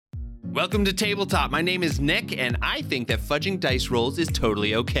Welcome to Tabletop. My name is Nick, and I think that fudging dice rolls is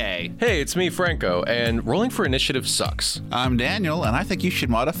totally okay. Hey, it's me, Franco, and rolling for initiative sucks. I'm Daniel, and I think you should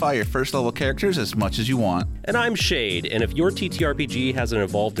modify your first level characters as much as you want. And I'm Shade, and if your TTRPG hasn't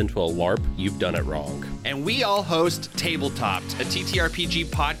evolved into a LARP, you've done it wrong. And we all host Tabletopped, a TTRPG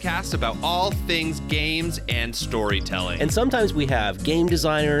podcast about all things games and storytelling. And sometimes we have game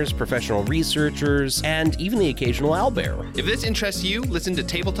designers, professional researchers, and even the occasional owlbear. If this interests you, listen to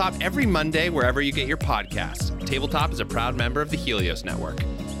Tabletop every Monday wherever you get your podcasts. Tabletop is a proud member of the Helios Network.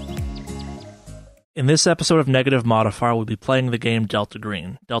 In this episode of Negative Modifier, we'll be playing the game Delta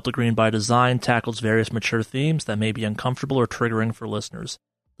Green. Delta Green, by design, tackles various mature themes that may be uncomfortable or triggering for listeners.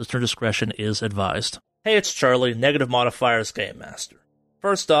 Listener discretion is advised. Hey, it's Charlie, Negative Modifier's Game Master.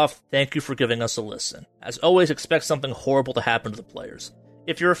 First off, thank you for giving us a listen. As always, expect something horrible to happen to the players.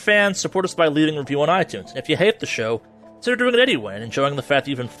 If you're a fan, support us by leaving a review on iTunes. And if you hate the show, consider doing it anyway and enjoying the fact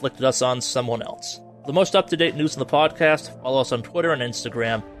that you've inflicted us on someone else. For the most up-to-date news in the podcast, follow us on Twitter and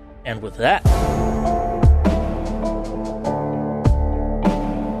Instagram. And with that...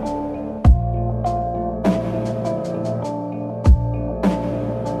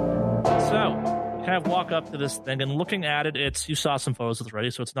 kind of walk up to this thing, and looking at it, you saw some photos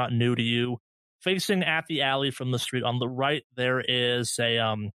already, so it's not new to you. Facing at the alley from the street, on the right, there is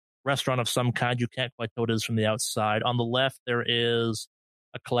a restaurant of some kind. You can't quite tell what it is from the outside. On the left, there is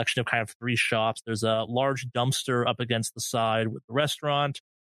a collection of kind of three shops. There's a large dumpster up against the side with the restaurant,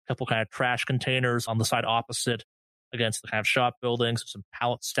 a couple kind of trash containers on the side opposite against the kind of shop buildings, some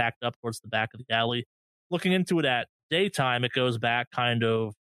pallets stacked up towards the back of the alley. Looking into it at daytime, it goes back kind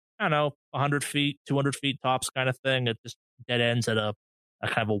of, I don't know, 100 feet, 200 feet tops kind of thing. It just dead ends at a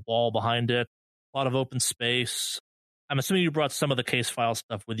kind of a wall behind it. A lot of open space. I'm assuming you brought some of the case file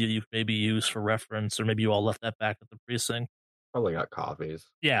stuff with you could maybe use for reference, or maybe you all left that back at the precinct. Probably got copies.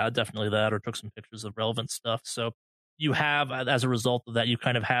 Yeah, definitely that, or took some pictures of relevant stuff. So you have, as a result of that, you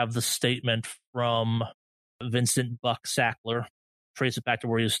kind of have the statement from Vincent Buck Sackler, trace it back to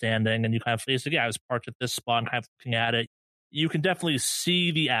where he was standing, and you kind of face it. Yeah, I was parked at this spot and kind of looking at it. You can definitely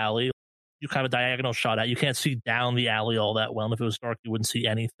see the alley. You kind of a diagonal shot at. You can't see down the alley all that well. And if it was dark, you wouldn't see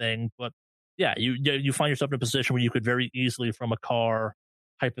anything. But yeah, you find yourself in a position where you could very easily, from a car,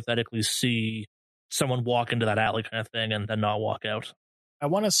 hypothetically see someone walk into that alley kind of thing and then not walk out. I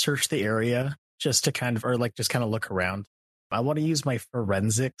want to search the area just to kind of, or like just kind of look around. I want to use my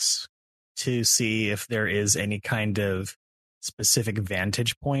forensics to see if there is any kind of specific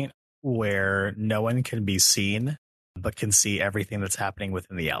vantage point where no one can be seen, but can see everything that's happening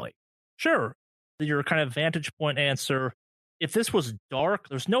within the alley. Sure. Your kind of vantage point answer, if this was dark,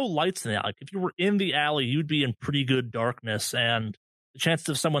 there's no lights in the alley. If you were in the alley, you'd be in pretty good darkness, and the chances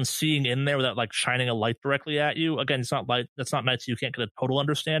of someone seeing in there without like shining a light directly at you, again, it's not light, that's not night, so you can't get a total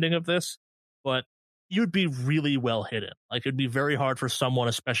understanding of this, but you'd be really well hidden. Like, it'd be very hard for someone,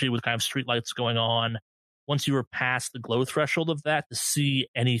 especially with kind of street lights going on, once you were past the glow threshold of that, to see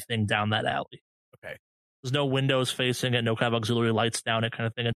anything down that alley. Okay. There's no windows facing it, no kind of auxiliary lights down it kind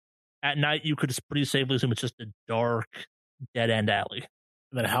of thing. And at night, you could just pretty safely assume it's just a dark, dead-end alley.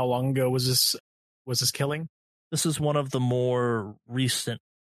 And then how long ago was this killing? This is one of the more recent.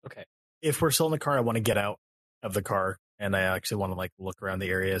 Okay. If we're still in the car, I want to get out of the car, and I actually want to like look around the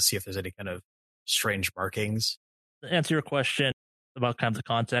area, see if there's any kind of strange markings. To answer your question about kind of the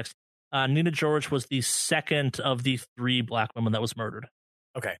context, Nina George was the second of the three black women that was murdered.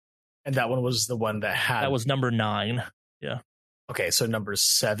 Okay. And that one was the one that had... That was number 9. Yeah. Okay, so number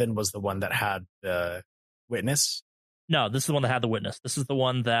 7 was the one that had the witness? No, this is the one that had the witness. This is the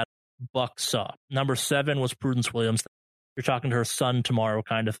one that Buck saw. Number 7 was Prudence Williams. You're talking to her son tomorrow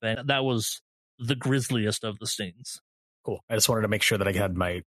kind of thing. That was the grisliest of the scenes. Cool. I just wanted to make sure that I had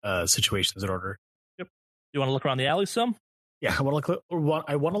my situations in order. Yep. You want to look around the alley some? Yeah, I want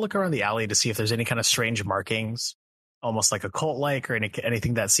to look around the alley to see if there's any kind of strange markings, almost like a cult-like, or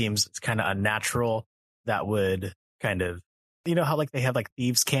anything that seems kind of unnatural that would kind of, you know how like they have like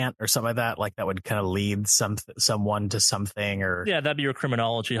thieves' cant or something like that would kind of lead someone to something, or... Yeah, that'd be your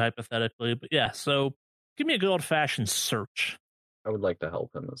criminology, hypothetically. But yeah, so give me a good old-fashioned search. I would like to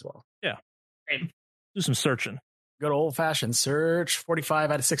help him as well. Yeah. Do some searching. Good old-fashioned search. 45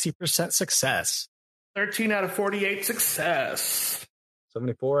 out of 60% success. 13 out of 48 success.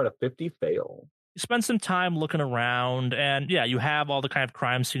 74 out of 50 fail. You spend some time looking around, and yeah, you have all the kind of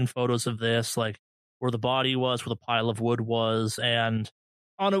crime scene photos of this, like where the body was, where the pile of wood was, and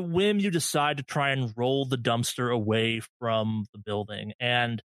on a whim, you decide to try and roll the dumpster away from the building,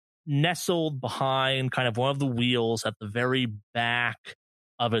 and nestled behind kind of one of the wheels at the very back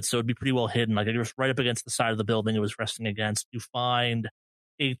of it, so it'd be pretty well hidden, like it was right up against the side of the building it was resting against. You find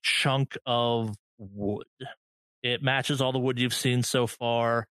a chunk of wood. It matches all the wood you've seen so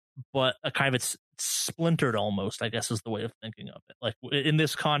far, but a kind of it's splintered almost, I guess is the way of thinking of it. Like in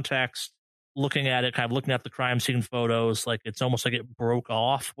this context, looking at it, kind of looking at the crime scene photos, like it's almost like it broke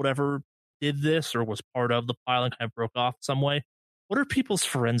off, whatever did this or was part of the pile and kind of broke off some way. What are people's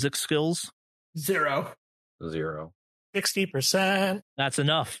forensic skills? 0. 0. 60%. That's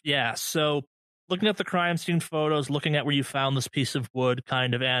enough. Yeah. So looking at the crime scene photos, looking at where you found this piece of wood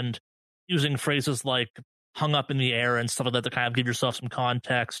kind of, and using phrases like hung up in the air and stuff like that to kind of give yourself some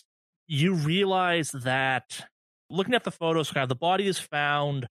context, you realize that looking at the photos, kind of the body is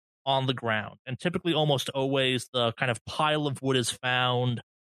found on the ground. And typically almost always the kind of pile of wood is found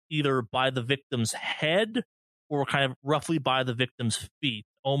either by the victim's head or kind of roughly by the victim's feet,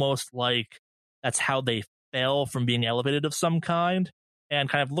 almost like that's how they fell from being elevated of some kind. And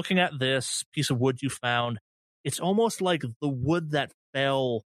kind of looking at this piece of wood you found, it's almost like the wood that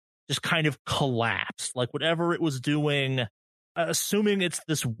fell just kind of collapsed, like whatever it was doing, assuming it's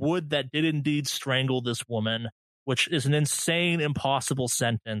this wood that did indeed strangle this woman, which is an insane, impossible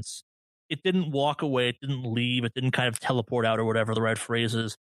sentence. It didn't walk away, it didn't leave, it didn't kind of teleport out or whatever the right phrase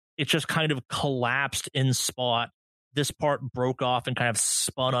is. It just kind of collapsed in spot. This part broke off and kind of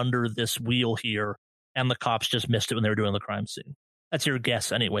spun under this wheel here, and the cops just missed it when they were doing the crime scene. That's your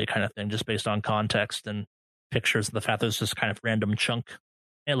guess anyway, kind of thing, just based on context and pictures of the fact that it's just kind of random chunk.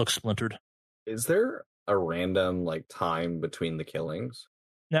 And it looks splintered. Is there a random time between the killings?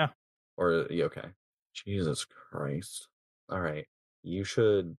 No. Or you okay? Jesus Christ. All right. You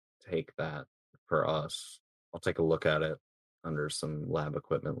should take that for us. I'll take a look at it under some lab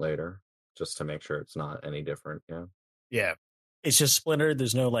equipment later, just to make sure it's not any different. Yeah. Yeah. It's just splintered.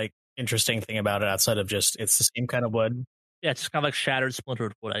 There's no interesting thing about it outside of just it's the same kind of wood. Yeah, it's just kind of like shattered,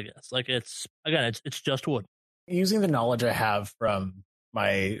 splintered wood, I guess. Like it's just wood. Using the knowledge I have from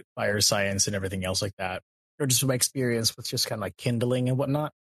my fire science and everything else like that, or just from my experience with just kind of kindling and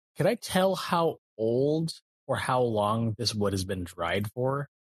whatnot, could I tell how old or how long this wood has been dried for?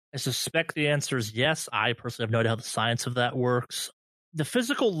 I suspect the answer is yes. I personally have no idea how the science of that works. The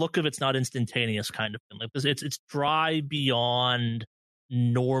physical look of it's not instantaneous kind of thing. Like it's dry beyond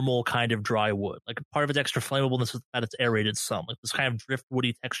normal kind of dry wood. Like part of its extra flammableness is that it's aerated some. Like this kind of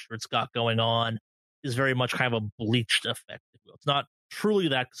driftwoody texture it's got going on is very much kind of a bleached effect. It's not truly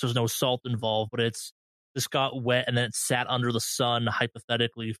that because there's no salt involved, but it's just got wet and then it sat under the sun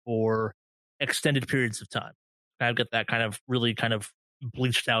hypothetically for extended periods of time. Kind of get that kind of really kind of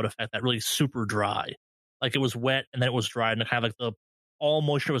bleached out effect, that really super dry. Like it was wet and then it was dry, and kind of like the all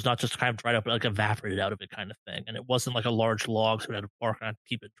moisture was not just kind of dried up, but like evaporated out of it kind of thing. And it wasn't like a large log, so we had to bark on it to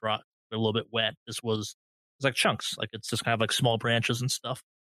keep it dry, but a little bit wet. It's like chunks. Like it's just kind of like small branches and stuff.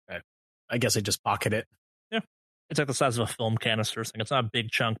 Okay. I guess I just pocket it. Yeah. It's like the size of a film canister thing. It's not a big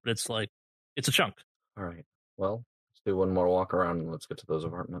chunk, but it's a chunk. All right. Well, let's do one more walk around and let's get to those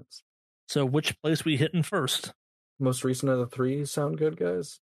apartments. So which place we hitting first? Most recent of the three sound good,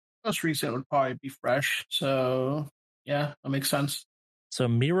 guys? Most recent would probably be fresh. So, yeah, that makes sense. So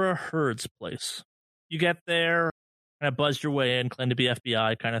Mira Hurd's place. You get there, kind of buzz your way in, claim to be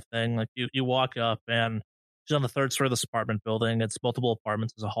FBI kind of thing. Like you walk up and she's on the third story of this apartment building. It's multiple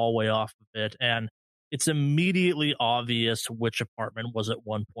apartments. There's a hallway off of it. And it's immediately obvious which apartment was at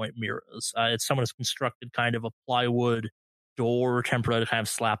one point Mira's. It's someone who's constructed kind of a plywood door temporarily to kind of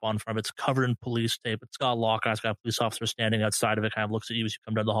slap on front of it. It's covered in police tape. It's got a lock on it. It's got a police officer standing outside of it, kind of looks at you as you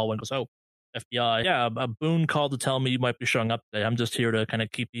come down the hallway and goes, "Oh, FBI. Yeah, Boone called to tell me you might be showing up today. I'm just here to kind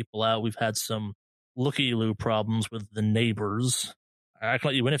of keep people out. We've had some looky-loo problems with the neighbors. I can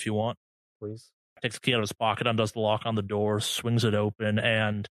let you in if you want." Please. Takes the key out of his pocket, undoes the lock on the door, swings it open,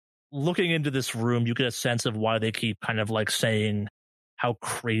 and looking into this room, you get a sense of why they keep kind of saying how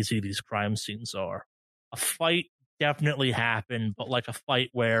crazy these crime scenes are. A fight definitely happened, but a fight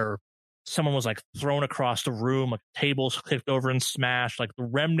where someone was thrown across the room, tables kicked over and smashed, the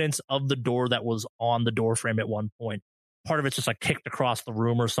remnants of the door that was on the door frame at one point. Part of it's just kicked across the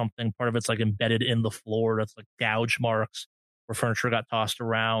room or something. Part of it's embedded in the floor. That's gouge marks where furniture got tossed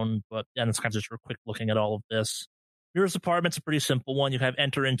around. And it's kind of just a quick looking at all of this. Mira's apartment's a pretty simple one. You have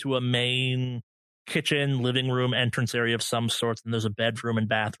enter into a main kitchen, living room, entrance area of some sorts, and there's a bedroom and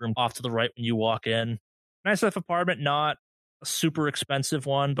bathroom off to the right when you walk in. Nice enough apartment, not a super expensive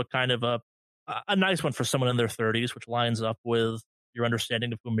one, but kind of a nice one for someone in their 30s, which lines up with your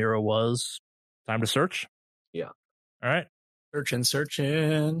understanding of who Mira was. Time to search? Yeah. All right.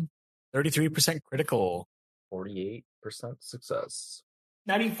 Searching. 33% critical. 48% success.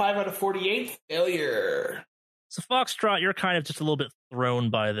 95 out of 48, failure. So Foxtrot, you're kind of just a little bit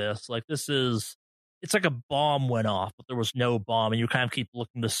thrown by this. This is it's like a bomb went off, but there was no bomb, and you kind of keep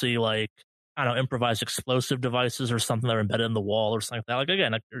looking to see like, I don't know, improvised explosive devices or something that are embedded in the wall or something like that. Like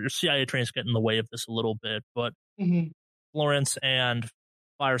again, like your CIA train's getting in the way of this a little bit, but Florence and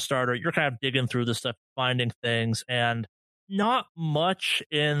Firestarter, you're kind of digging through this stuff, finding things, and not much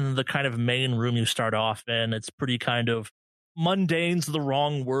in the kind of main room you start off in. It's pretty kind of mundane's the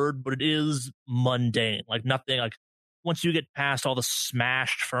wrong word, but it is mundane. Like nothing, like once you get past all the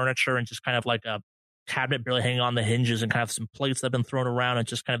smashed furniture and just kind of like a cabinet barely hanging on the hinges and kind of some plates that have been thrown around and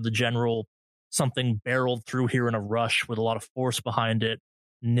just kind of the general something barreled through here in a rush with a lot of force behind it,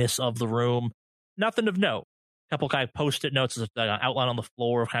 ness of the room, nothing of note. A couple kind of post-it notes as an outline on the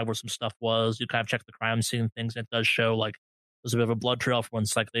floor of kind of where some stuff was. You kind of check the crime scene things, and it does show like there's a bit of a blood trail for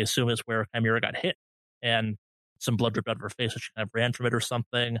once, like they assume it's where Chimera got hit, and some blood dripped out of her face, so she kind of ran from it or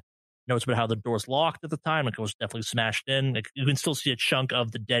something. Notes about how the door's locked at the time, like it was definitely smashed in. Like you can still see a chunk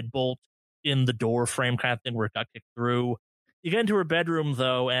of the deadbolt in the door frame kind of thing where it got kicked through. You get into her bedroom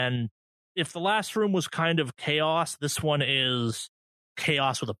though, and if the last room was kind of chaos, this one is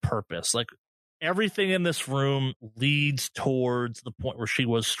chaos with a purpose. Like everything in this room leads towards the point where she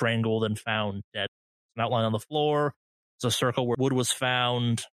was strangled and found dead. An outline on the floor. There's a circle where wood was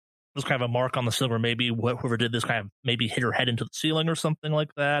found. There's kind of a mark on the ceiling where maybe whoever did this kind of maybe hit her head into the ceiling or something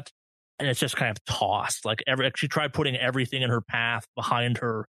like that. And it's just kind of tossed. Like she tried putting everything in her path behind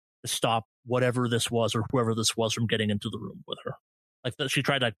her to stop whatever this was or whoever this was from getting into the room with her. Like she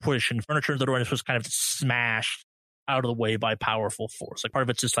tried like pushing furniture into the door, and it was kind of smashed out of the way by powerful force. Like part of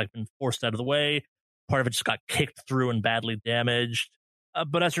it's just like been forced out of the way. Part of it just got kicked through and badly damaged.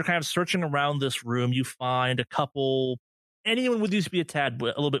 But as you're kind of searching around this room, you find a couple. Anyone would used to be a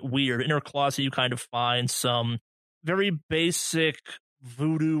little bit weird. In her closet, you kind of find some very basic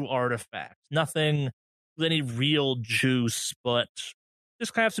voodoo artifacts. Nothing with any real juice, but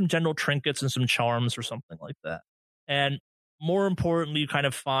just kind of some general trinkets and some charms or something like that. And more importantly, you kind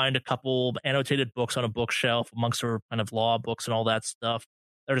of find a couple annotated books on a bookshelf amongst her kind of law books and all that stuff.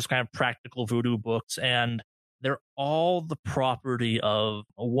 They're just kind of practical voodoo books, and they're all the property of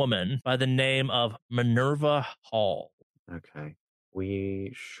a woman by the name of Minerva Hall. Okay.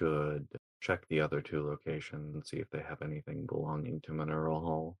 We should check the other two locations and see if they have anything belonging to Minerva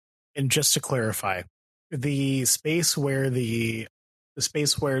Hall. And just to clarify, the space where the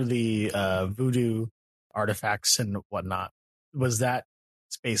voodoo artifacts and whatnot, was that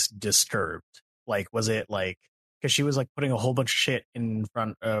space disturbed? Like, was it like, because she was like putting a whole bunch of shit in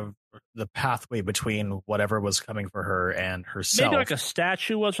front of the pathway between whatever was coming for her and herself. Maybe like a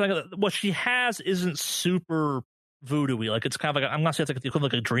statue was. Like what she has isn't super voodoo-y. Like it's kind of like I'm not saying it's like the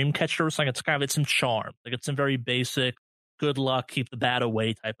equivalent of like a dream catcher or something. It's kind of it's some charm. Like it's some very basic, good luck, keep the bad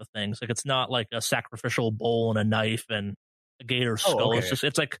away type of things. Like it's not like a sacrificial bowl and a knife and a gator skull. Okay.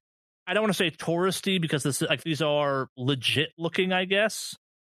 It's like I don't want to say touristy because this like these are legit looking, I guess,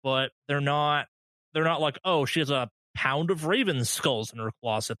 but they're not like, oh, she has a pound of raven skulls in her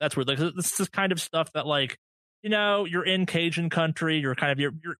closet. That's where like this is kind of stuff that like, you know, you're in Cajun country, you're kind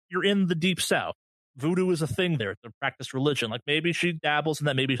of you're in the deep south. Voodoo is a thing there. It's a practiced religion. Like maybe she dabbles in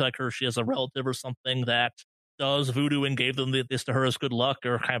that. Maybe like she has a relative or something that does voodoo and gave them this to her as good luck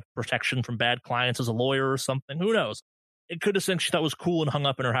or kind of protection from bad clients as a lawyer or something. Who knows? It could have been she thought was cool and hung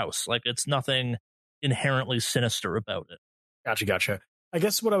up in her house. Like it's nothing inherently sinister about it. Gotcha. I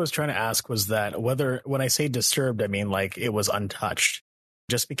guess what I was trying to ask was that whether when I say disturbed, I mean like it was untouched.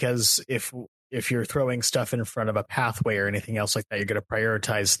 Just because if you're throwing stuff in front of a pathway or anything else like that, you're going to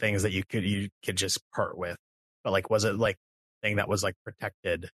prioritize things that you could just part with. But like, was it like thing that was like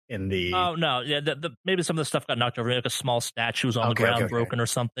protected in the? Oh no, yeah. Maybe some of the stuff got knocked over. Maybe like a small statue was on the ground, broken or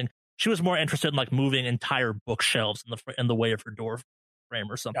something. She was more interested in like moving entire bookshelves in the way of her door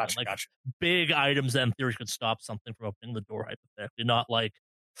frame or something. Gotcha. Big items that in theory could stop something from opening the door hypothetically, not like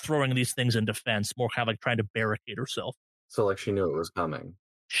throwing these things in defense, more kind of like trying to barricade herself. So like she knew it was coming.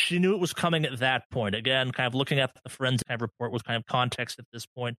 She knew it was coming at that point. Again, kind of looking at the forensic kind of report with kind of context at this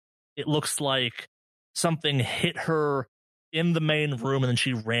point. It looks like something hit her in the main room and then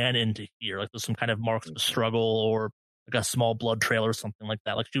she ran into here. Like there's some kind of marks of a struggle or like a small blood trail or something like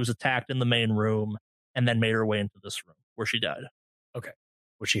that. Like she was attacked in the main room and then made her way into this room where she died. Okay.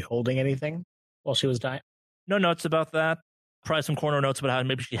 Was she holding anything while she was dying? No notes about that. Probably some corner notes about how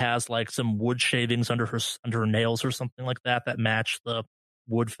maybe she has like some wood shavings under her nails or something like that match the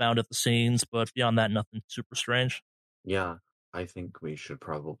wood found at the scenes. But beyond that, nothing super strange. Yeah, I think we should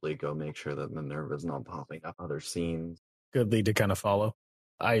probably go make sure that Minerva's not popping up other scenes. Good lead to kind of follow.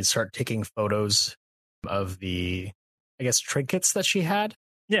 I start taking photos of the, I guess, trinkets that she had.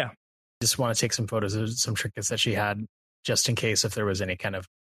 Yeah. Just want to take some photos of some trinkets that she had just in case if there was any kind of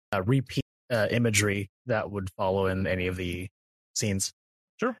repeat imagery that would follow in any of the scenes.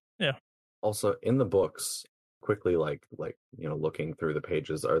 Sure. Yeah. Also, in the books, quickly, looking through the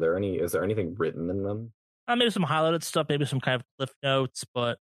pages, is there anything written in them? Maybe some highlighted stuff, maybe some kind of cliff notes,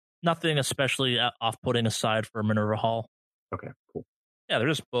 but nothing especially off-putting aside for Minerva Hall. Okay, cool. Yeah, they're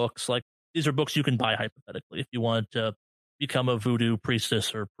just books. Like, these are books you can buy hypothetically if you wanted to become a voodoo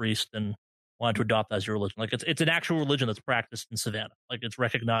priestess or priest and wanted to adopt as your religion. Like, it's an actual religion that's practiced in Savannah. Like, it's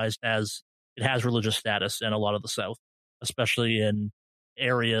recognized as it has religious status in a lot of the South, especially in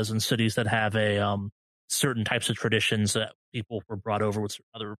areas and cities that have a certain types of traditions that people were brought over with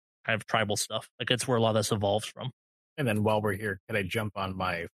other kind of tribal stuff. Like, it's where a lot of this evolves from. And then while we're here, could I jump on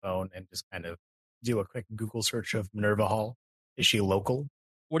my phone and just kind of do a quick Google search of Minerva Hall? Is she local?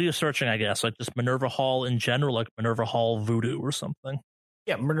 What are you searching, I guess? Like, just Minerva Hall in general, like Minerva Hall Voodoo or something?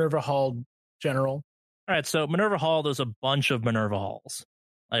 Yeah, Minerva Hall general. All right, so Minerva Hall, there's a bunch of Minerva Halls.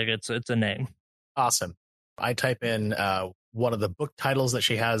 Like, it's a name. Awesome. I type in one of the book titles that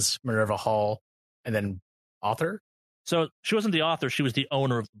she has, Minerva Hall, and then author. So she wasn't the author, she was the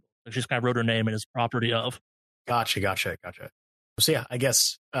owner of the book. She just kind of wrote her name and is property of. Gotcha. So yeah, I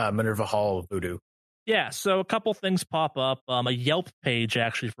guess Minerva Hall Voodoo. Yeah, so a couple things pop up. A Yelp page,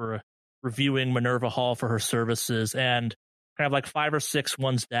 actually, for reviewing Minerva Hall for her services. And kind of like 5 or 6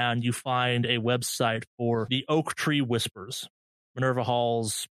 ones down, you find a website for the Oak Tree Whispers, Minerva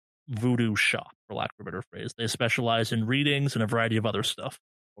Hall's voodoo shop, for lack of a better phrase. They specialize in readings and a variety of other stuff.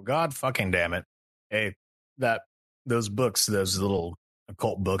 Well, God fucking damn it. Hey, those books, those little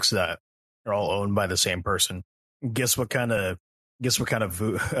occult books that are all owned by the same person. Guess what kind of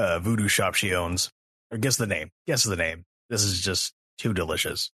voodoo shop she owns? Or guess the name. This is just too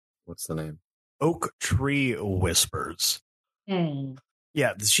delicious. What's the name? Oak Tree Whispers.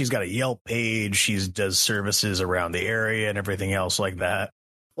 Yeah, she's got a Yelp page. She does services around the area and everything else like that.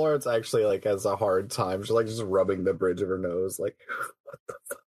 Florence actually has a hard time. She's just rubbing the bridge of her nose. What the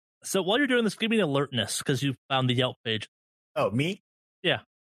fuck? So while you're doing this, give me an alertness because you found the Yelp page. Oh, me? Yeah.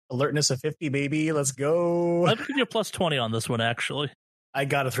 Alertness of 50, baby. Let's go. I'll give you a plus 20 on this one, actually. I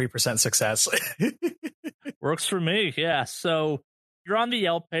got a 3% success. Works for me, yeah. So you're on the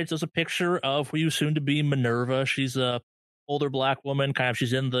Yelp page. There's a picture of who you soon to be Minerva. She's a older black woman.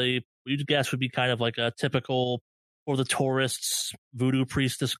 She's in the, what you'd guess would be kind of like a typical, for the tourists, voodoo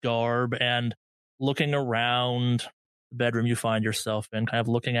priestess garb, and looking around the bedroom you find yourself in, kind of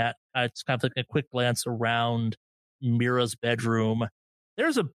looking at, it's kind of like a quick glance around Mira's bedroom.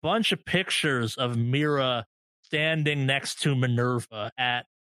 There's a bunch of pictures of Mira standing next to Minerva at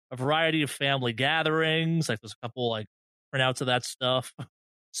a variety of family gatherings. There's a couple printouts of that stuff,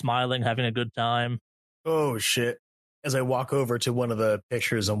 smiling, having a good time. Oh shit. As I walk over to one of the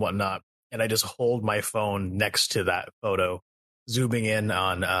pictures and whatnot, and I just hold my phone next to that photo, zooming in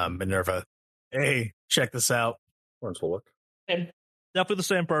on Minerva. Hey, check this out. Lawrence will look. Definitely the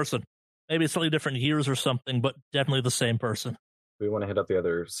same person. Maybe slightly different years or something, but definitely the same person. Do we want to hit up the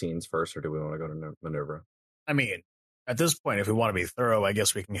other scenes first, or do we want to go to Minerva? I mean, at this point, if we want to be thorough, I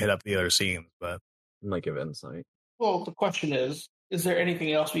guess we can hit up the other scenes, but... I might give insight. Well, the question is there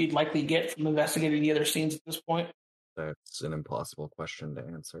anything else we'd likely get from investigating the other scenes at this point? That's an impossible question to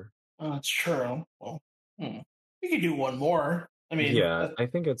answer. Oh, that's true. Well, we could do one more. I mean... Yeah, I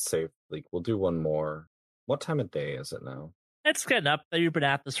think it's safe. We'll do one more. What time of day is it now? It's getting up there. You've been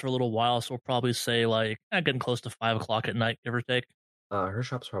at this for a little while, so we'll probably say, getting close to 5 o'clock at night, give or take. Her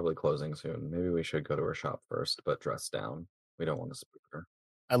shop's probably closing soon. Maybe we should go to her shop first, but dress down. We don't want to spook her.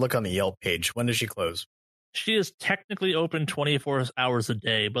 I look on the Yelp page. When does she close? She is technically open 24 hours a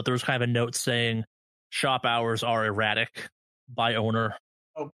day, but there's kind of a note saying shop hours are erratic by owner.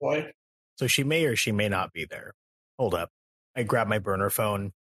 Oh, boy. So she may or she may not be there. Hold up. I grab my burner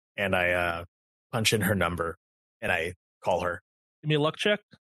phone, and I punch in her number, and I call her. Give me a luck check.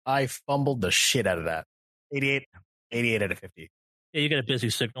 I fumbled the shit out of that. 88 out of 50. Yeah, you get a busy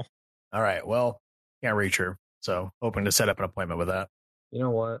signal. All right, well, can't reach her, so hoping to set up an appointment with that. You know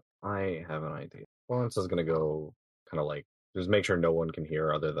what? I have an idea. Florence is going to go just make sure no one can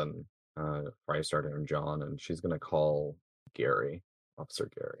hear other than Firestarter and John, and she's going to call Gary, Officer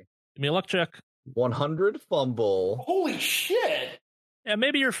Gary. Give me a luck check. 100 fumble. Holy shit! Yeah,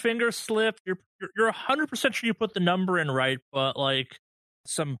 maybe your finger slipped. You're 100% sure you put the number in right, but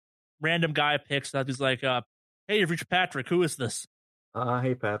some random guy picks up. He's like, "Hey, you've reached Patrick. Who is this?"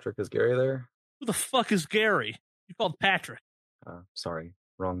 Hey, Patrick. Is Gary there? Who the fuck is Gary? You called Patrick. Sorry,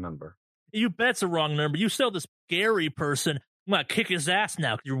 wrong number. You bet it's a wrong number. You sell this Gary person. I'm gonna kick his ass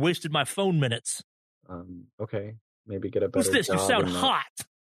now because you wasted my phone minutes. Okay, maybe get a better. Who's this? You sound hot.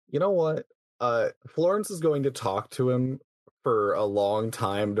 You know what? Florence is going to talk to him for a long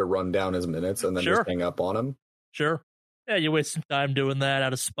time to run down his minutes and then Sure. just hang up on him. Sure. Yeah, you waste some time doing that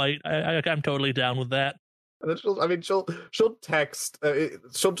out of spite. I'm totally down with that. And then she'll text.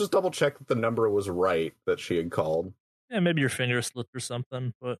 She'll just double check that the number was right that she had called. Yeah, maybe your finger slipped or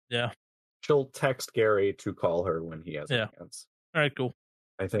something, but yeah. She'll text Gary to call her when he has a chance. All right, cool.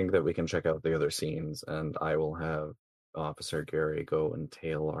 I think that we can check out the other scenes, and I will have Officer Gary go and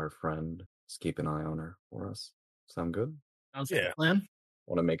tail our friend. Just keep an eye on her for us. Sound good? Sounds like a plan.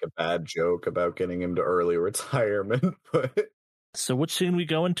 Want to make a bad joke about getting him to early retirement, but So which scene we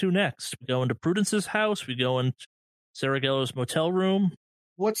go into next? We go into Prudence's house. We go into Sarah Gellar's motel room.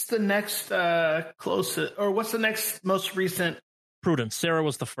 What's the next closest, or what's the next most recent? Prudence. Sarah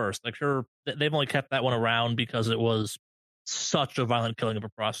was the first. Like they've only kept that one around because it was such a violent killing of a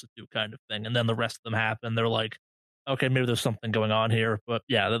prostitute kind of thing. And then the rest of them happen. They're like, okay, maybe there's something going on here. But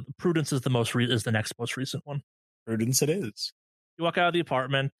yeah, the Prudence is is the next most recent one. Prudence it is. You walk out of the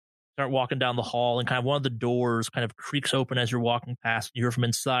apartment, start walking down the hall, and kind of one of the doors kind of creaks open as you're walking past. You hear from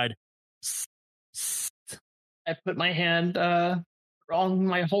inside. I put my hand on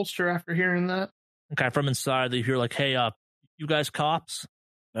my holster after hearing that. And kind of from inside, you hear like, "Hey, you guys cops?"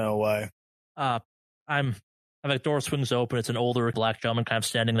 No way. I'm like, door swings open. It's an older black gentleman kind of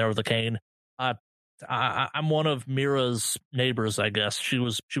standing there with a cane. I'm one of Mira's neighbors, I guess. She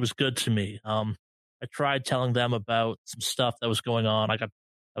was good to me. I tried telling them about some stuff that was going on, that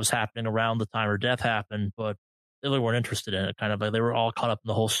was happening around the time her death happened, but they really weren't interested in it. Kind of like they were all caught up in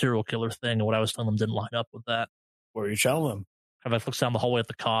the whole serial killer thing, and what I was telling them didn't line up with that. What are you telling them? Kind of like looks down the hallway at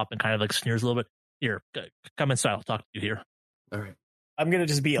the cop and kind of like sneers a little bit. Here, come inside. I'll talk to you here. all right. I'm going to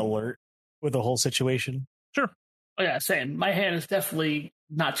just be alert with the whole situation. Sure. Oh yeah, saying my hand is definitely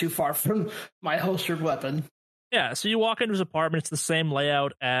not too far from my holstered weapon. Yeah, so you walk into his apartment. It's the same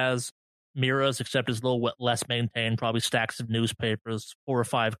layout as Mira's, except it's a little less maintained. Probably stacks of newspapers, 4 or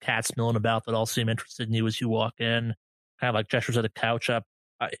 5 cats milling about that all seem interested in you as you walk in. Kind of like gestures at a couch.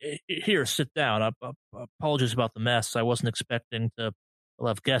 Here, sit down. Apologies about the mess. I wasn't expecting to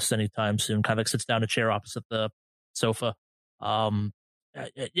have guests anytime soon. Kind of like sits down in a chair opposite the sofa.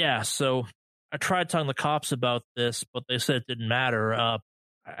 Yeah, so I tried telling the cops about this, but they said it didn't matter.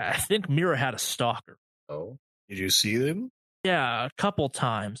 I think Mira had a stalker. Oh, Did you see them? Yeah, a couple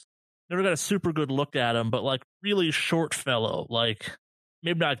times. Never got a super good look at him, but like really short fellow, like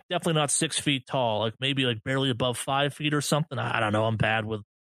definitely not 6 feet tall, like maybe like barely above 5 feet or something. I don't know. I'm bad with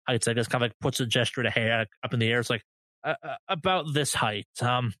heights. I guess kind of like puts a gesture to hand up in the air. It's like about this height.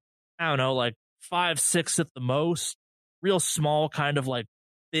 I don't know, like 5'6" at the most. Real small, kind of like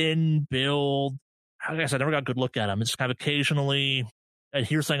thin build. I guess I never got a good look at him. It's kind of occasionally I'd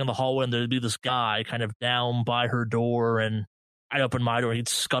hear something in the hallway and there'd be this guy kind of down by her door, and I'd open my door and he'd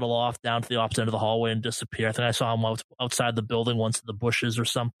scuttle off down to the opposite end of the hallway and disappear. I think I saw him outside the building once in the bushes or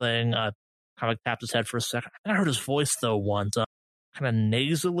something. Kind of like tapped his head for a second. I think I heard his voice though once, kind of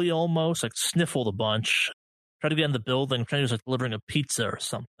nasally almost, like sniffled a bunch. Tried to get in the building, trying to was like delivering a pizza or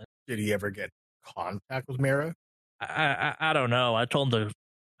something. Did he ever get contact with Mira? I don't know. I told him to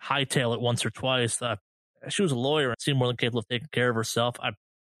hightail it once or twice. She was a lawyer and seemed more than capable of taking care of herself.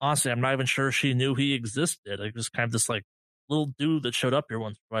 Honestly, I'm not even sure she knew he existed. Like, just kind of this like little dude that showed up here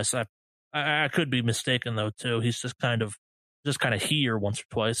once or twice. I could be mistaken though too. He's just kind of here once or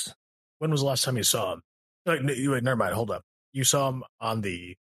twice. When was the last time you saw him? Wait, never mind. Hold up. You saw him on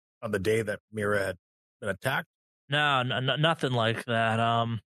the day that Mira had been attacked? No, nothing like that.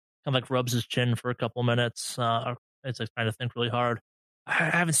 Kind of like rubs his chin for a couple minutes. It's like trying to think really hard. I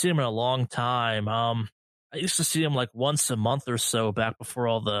haven't seen him in a long time. I used to see him like once a month or so back before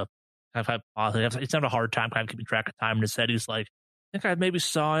all the. He's having a hard time kind of keeping track of time in his head. He's like, I think I maybe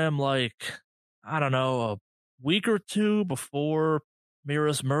saw him like, I don't know, a week or two before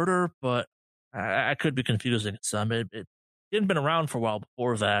Mira's murder, but I could be confusing it some. It hadn't been around for a while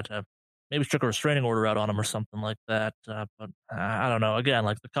before that. Maybe took a restraining order out on him or something like that. But I don't know. Again,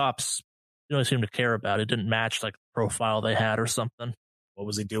 like the cops didn't seem to care about it. It didn't match like the profile they had or something. What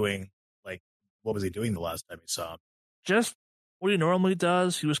was he doing? What was he doing the last time you saw him? Just what he normally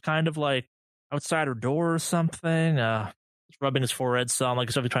does. He was kind of like outside her door or something. Just rubbing his forehead some, like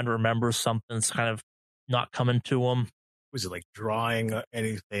he's trying to remember something. It's kind of not coming to him. Was it like drawing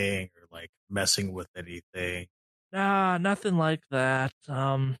anything or like messing with anything? Nah, nothing like that.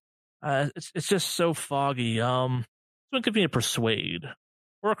 It's just so foggy. Someone give me a persuade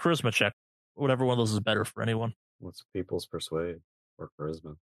or a charisma check. Whatever one of those is better for anyone. what's people's persuade or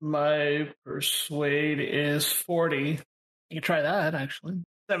charisma? My persuade is 40. You can try that, actually.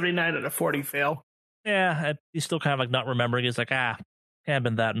 79 out of 40 fail. Yeah, he's still kind of like not remembering. He's like, can't have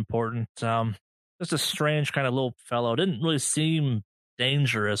been that important. just a strange kind of little fellow. Didn't really seem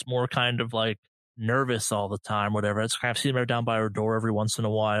dangerous, more kind of like nervous all the time, whatever. It's kind of seen her down by her door every once in a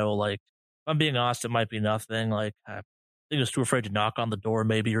while. Like, if I'm being honest, it might be nothing. Like, I think he was too afraid to knock on the door,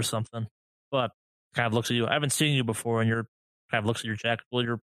 maybe, or something. But kind of looks at you. I haven't seen you before, and you're kind of looks at your jacket. Well,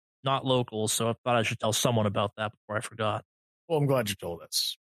 you're not local, so I thought I should tell someone about that before I forgot. Well, I'm glad you told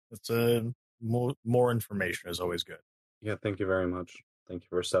us. It's more information is always good. Yeah, thank you very much. Thank you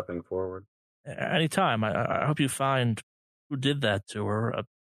for stepping forward. Anytime. I hope you find who did that to her. She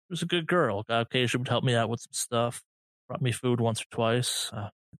was a good girl. Occasionally would help me out with some stuff. Brought me food once or twice.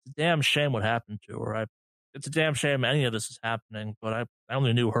 It's a damn shame what happened to her. It's a damn shame any of this is happening, but I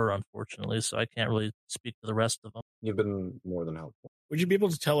only knew her, unfortunately, so I can't really speak to the rest of them. You've been more than helpful. Would you be able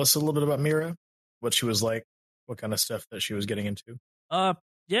to tell us a little bit about Mira? What she was like? What kind of stuff that she was getting into?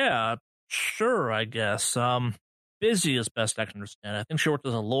 Yeah, sure, I guess. Busy as best I can understand. I think she worked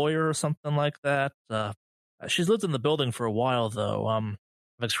as a lawyer or something like that. She's lived in the building for a while, though.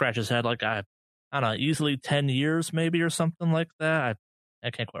 Like scratch his head, like I don't know, easily 10 years maybe or something like that. I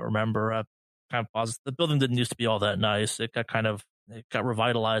can't quite remember. Kind of paused. The building didn't used to be all that nice. It got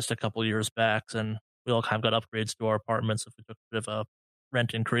revitalized a couple years back, and we all kind of got upgrades to our apartments if we took a bit of a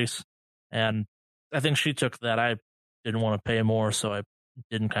rent increase. And I think she took that. I didn't want to pay more, so I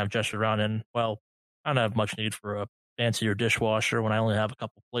didn't kind of gesture around. And, well, I don't have much need for a fancier dishwasher when I only have a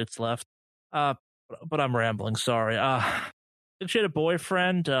couple plates left. But I'm rambling, sorry. I think she had a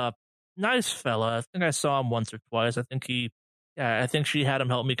boyfriend, nice fella. I think I saw him once or twice. I think she had him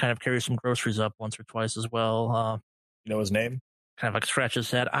help me kind of carry some groceries up once or twice as well. You know his name? Kind of like scratch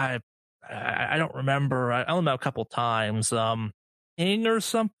his head. I don't remember. I only met a couple times. King or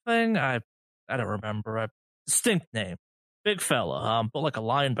something? I don't remember. Distinct name. Big fella, but like a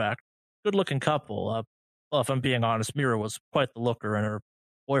linebacker. Good looking couple. Well, if I'm being honest, Mira was quite the looker, and her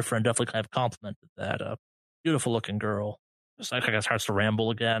boyfriend definitely kind of complimented that. Beautiful looking girl. Just like I guess starts to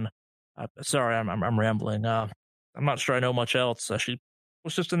ramble again. Sorry, I'm rambling. I'm not sure I know much else. She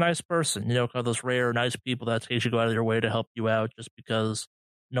was just a nice person, kind of those rare, nice people that occasionally go out of their way to help you out just because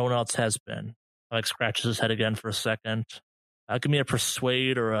no one else has been. Like scratches his head again for a second. Give me a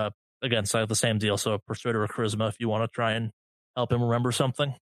persuade or again, so the same deal. So a persuade or a charisma if you want to try and help him remember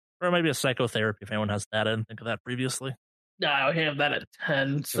something. Or maybe a psychotherapy if anyone has that. I didn't think of that previously. No, I have that at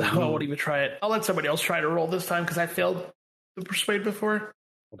 10, so I won't even try it. I'll let somebody else try to roll this time because I failed the persuade before.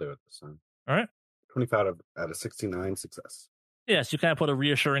 I'll do it this time. All right. 25 out of 69, success. Yes, you kind of put a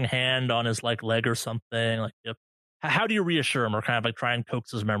reassuring hand on his leg or something. Like, yep. How do you reassure him or kind of like try and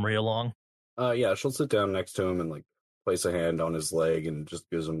coax his memory along? Yeah, she'll sit down next to him and like place a hand on his leg and just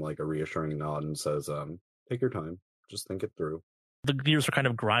gives him like a reassuring nod and says, take your time. Just think it through. The gears are kind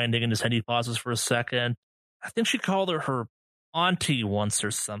of grinding in his head. He pauses for a second. I think she called her auntie once or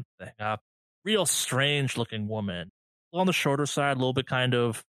something. Real strange looking woman. On the shorter side, a little bit kind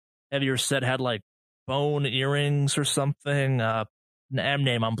of heavier set, had like bone earrings or something. An M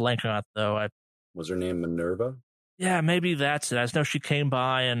name I'm blanking on though. Was her name Minerva? Yeah, maybe that's it. I just know she came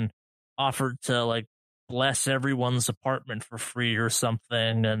by and offered to like bless everyone's apartment for free or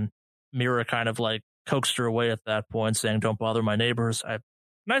something, and Mira kind of like coaxed her away at that point, saying, "Don't bother my neighbors."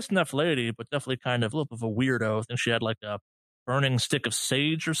 Nice enough lady, but definitely kind of a little bit of a weirdo. I think she had like a burning stick of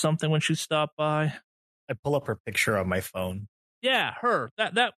sage or something when she stopped by. I pull up her picture on my phone. Yeah, her.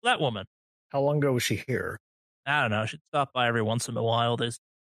 That woman. How long ago was she here? I don't know. She'd stop by every once in a while.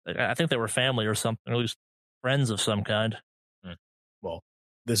 I think they were family or something, or at least friends of some kind. Well,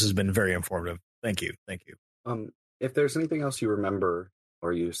 this has been very informative. Thank you. If there's anything else you remember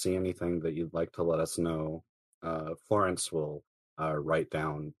or you see anything that you'd like to let us know, Florence will write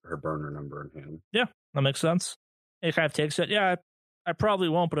down her burner number in hand. Yeah, that makes sense. He kind of takes it. Yeah, I probably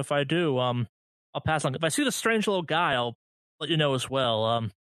won't, but if I do, I'll pass on. If I see the strange little guy, I'll let you know as well.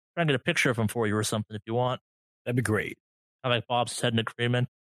 Try and get a picture of him for you or something if you want. That'd be great. I like Bob's head in agreement.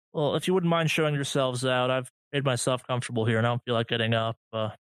 Well, if you wouldn't mind showing yourselves out, I've made myself comfortable here and I don't feel like getting up.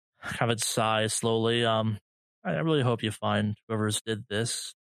 Kind of sigh slowly. I really hope you find whoever's did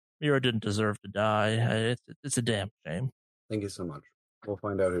this. Mira didn't deserve to die. It's a damn shame. Thank you so much. We'll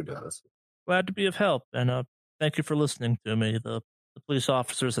find out who did this. Glad to be of help, and thank you for listening to me. The police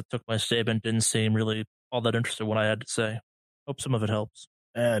officers that took my statement didn't seem really all that interested in what I had to say. Hope some of it helps.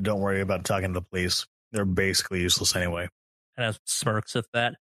 Don't worry about talking to the police. They're basically useless anyway. And I smirks at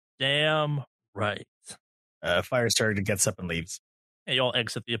that. Damn right. Firestarter gets up and leaves. Hey, you all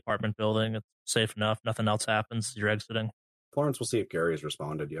exit the apartment building. It's safe enough. Nothing else happens. You're exiting. Florence will see if Gary has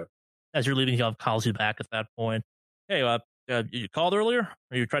responded yet. As you're leaving, he calls you back at that point. Hey, you called earlier?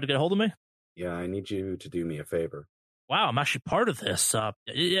 Or you tried to get a hold of me? Yeah, I need you to do me a favor. Wow, I'm actually part of this.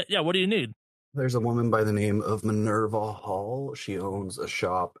 Yeah, what do you need? There's a woman by the name of Minerva Hall. She owns a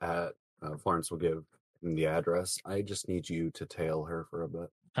shop at Florence will give him the address. I just need you to tail her for a bit.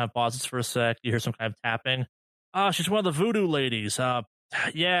 Kind of pauses for a sec. You hear some kind of tapping. She's one of the voodoo ladies. I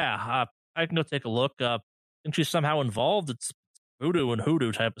can go take a look. I think she's somehow involved. It's voodoo and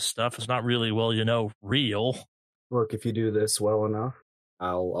hoodoo type of stuff. It's not really, real. Look, if you do this well enough,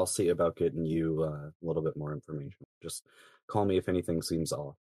 I'll see about getting you a little bit more information. Just call me if anything seems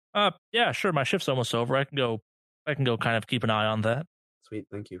off. Yeah, sure. My shift's almost over. I can go kind of keep an eye on that. Sweet,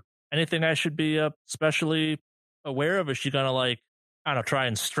 thank you. Anything I should be especially aware of? Is she gonna try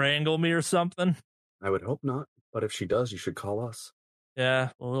and strangle me or something? I would hope not, but if she does, you should call us.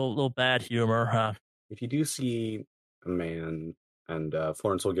 Yeah, a little bad humor, huh? If you do see a man, and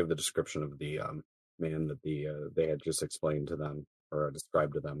Florence will give the description of the man that they had just explained to them, or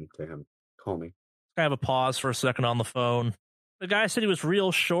described to him, call me. Kind of a pause for a second on the phone. The guy said he was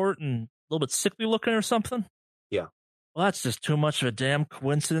real short and a little bit sickly looking or something? Yeah. Well, that's just too much of a damn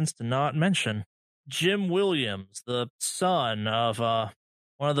coincidence to not mention. Jim Williams, the son of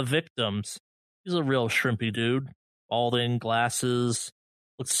one of the victims. He's a real shrimpy dude. Balding, glasses.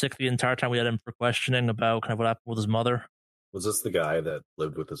 Looked sick the entire time we had him for questioning about kind of what happened with his mother. Was this the guy that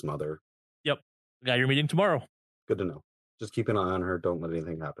lived with his mother? Yep. The guy you're meeting tomorrow. Good to know. Just keep an eye on her. Don't let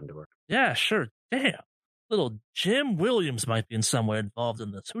anything happen to her. Yeah, sure. Damn. Little Jim Williams might be in some way involved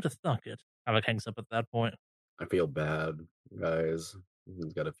in this. Who'd have thunk it? Havoc hangs up at that point. I feel bad, guys.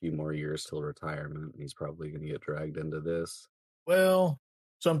 He's got a few more years till retirement. He's probably going to get dragged into this. Well,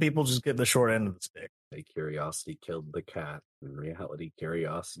 some people just get the short end of the stick. Curiosity killed the cat. In reality,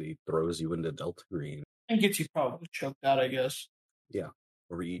 curiosity throws you into Delta Green. And gets you probably choked out, I guess. Yeah.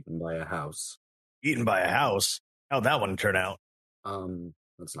 Or eaten by a house. Eaten by a house? How'd that one turn out?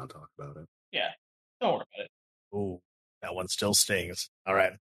 Let's not talk about it. Yeah. Don't worry about it. Ooh, that one still stings. All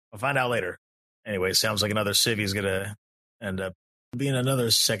right. I'll find out later. Anyway, sounds like another civvy's gonna end up being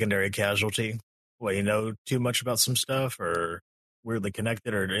another secondary casualty. What, you know too much about some stuff, or weirdly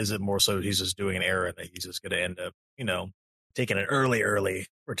connected, or is it more so he's just doing an errand that he's just gonna end up, taking an early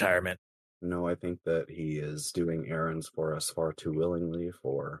retirement? No, I think that he is doing errands for us far too willingly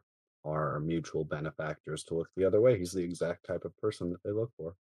for our mutual benefactors to look the other way. He's the exact type of person that they look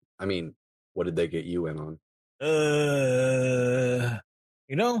for. I mean, what did they get you in on?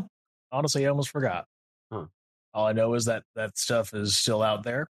 Honestly, I almost forgot. Huh. All I know is that stuff is still out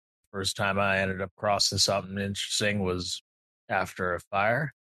there. First time I ended up crossing something interesting was after a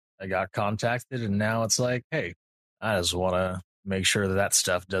fire. I got contacted, and now it's like, hey, I just want to make sure that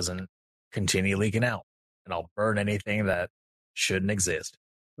stuff doesn't continue leaking out, and I'll burn anything that shouldn't exist.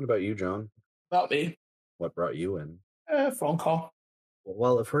 What about you, John? About me. What brought you in? Phone call.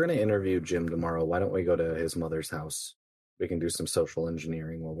 Well, if we're going to interview Jim tomorrow, why don't we go to his mother's house? We can do some social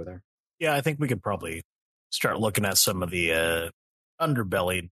engineering while we're there. Yeah, I think we could probably start looking at some of the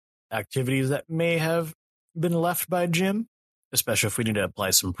underbelly activities that may have been left by Jim, especially if we need to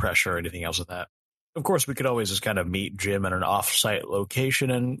apply some pressure or anything else with that. Of course, we could always just kind of meet Jim at an off-site location.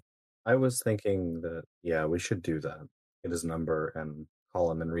 And I was thinking that, yeah, we should do that. Get his number and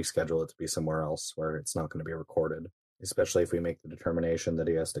call him and reschedule it to be somewhere else where it's not going to be recorded, especially if we make the determination that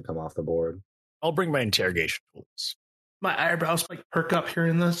he has to come off the board. I'll bring my interrogation tools. My eyebrows perk up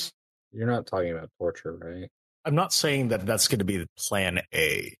hearing this. You're not talking about torture, right? I'm not saying that that's going to be plan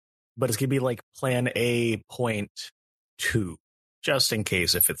A, but it's going to be like plan A.2, just in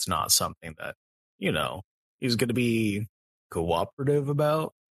case if it's not something that, he's going to be cooperative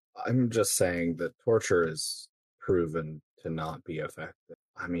about. I'm just saying that torture is proven to not be effective.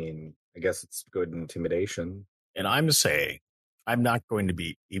 I mean, I guess it's good intimidation. And I'm saying I'm not going to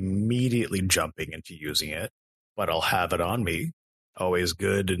be immediately jumping into using it, but I'll have it on me. Always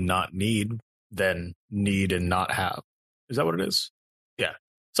good and not need, then need and not have. Is that what it is? Yeah,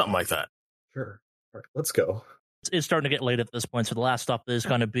 something like that. Sure. All right, let's go. It's starting to get late at this point, so the last stop is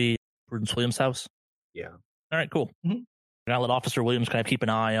going to be Prudence Williams' house. Yeah. All right, cool. Mm-hmm. Now let Officer Williams kind of keep an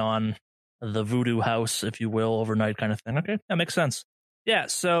eye on the voodoo house, if you will, overnight kind of thing. Okay, that makes sense. Yeah,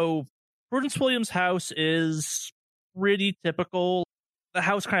 so Prudence Williams' house is pretty typical. The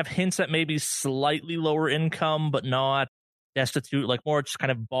house kind of hints at maybe slightly lower income, but not destitute, like more just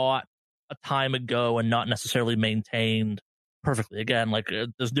kind of bought a time ago and not necessarily maintained perfectly. Again,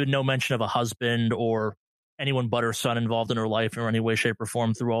 there's no mention of a husband or anyone but her son involved in her life in any way, shape, or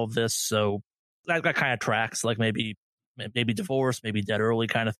form through all of this. So that kind of tracks, like maybe divorced, maybe dead early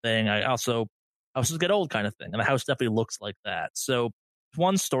kind of thing. Houses get old kind of thing, and the house definitely looks like that. So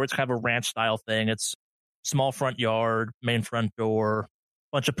one story, it's kind of a ranch style thing. It's small front yard, main front door,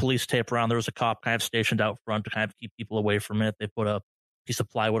 bunch of police tape around. There was a cop kind of stationed out front to kind of keep people away from it. They put a piece of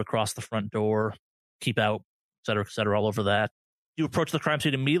plywood across the front door, keep out, et cetera, all over that. Do you approach the crime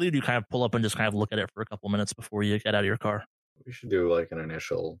scene immediately, or do you kind of pull up and just kind of look at it for a couple minutes before you get out of your car? We should do like an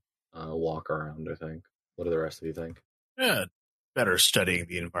initial walk around, I think. What do the rest of you think? Yeah, better studying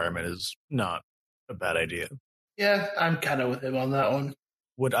the environment is not a bad idea. Yeah, I'm kind of with him on that one.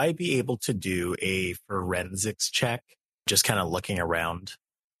 Would I be able to do a forensics check, just kind of looking around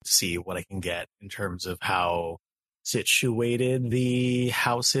to see what I can get in terms of how situated the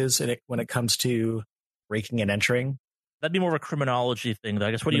house is when it comes to breaking and entering? That'd be more of a criminology thing, though.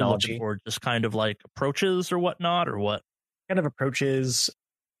 I guess what are you looking for? Just kind of like approaches or whatnot, or what? Kind of approaches,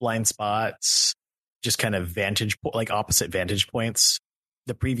 blind spots, just kind of like opposite vantage points.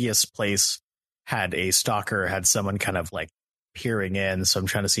 The previous place had a stalker, had someone kind of like peering in. So I'm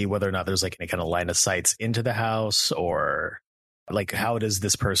trying to see whether or not there's like any kind of line of sights into the house, or like how does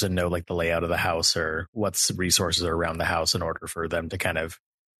this person know like the layout of the house, or what's resources are around the house in order for them to kind of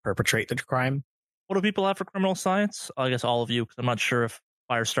perpetrate the crime. What do people have for criminal science? I guess all of you, because I'm not sure if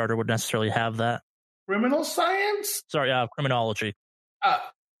Firestarter would necessarily have that. Criminal science? Sorry, criminology.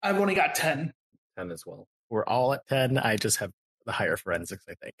 I've only got 10. 10 as well. We're all at 10. I just have the higher forensics,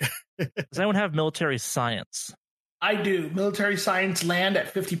 I think. Does anyone have military science? I do. Military science land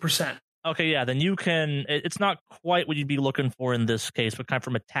at 50%. Okay, yeah, then you can... It's not quite what you'd be looking for in this case, but kind of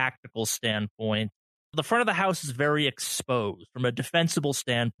from a tactical standpoint. The front of the house is very exposed. From a defensible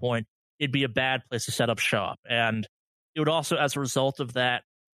standpoint, it'd be a bad place to set up shop. And it would also, as a result of that,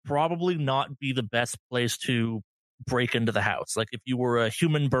 probably not be the best place to break into the house. Like if you were a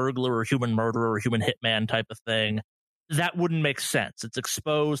human burglar or human murderer or human hitman type of thing, that wouldn't make sense. It's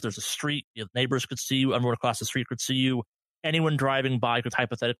exposed. There's a street. Neighbors could see you. Everyone across the street could see you. Anyone driving by could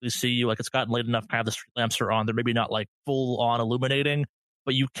hypothetically see you. Like it's gotten late enough, kind of the street lamps are on. They're maybe not like full on illuminating,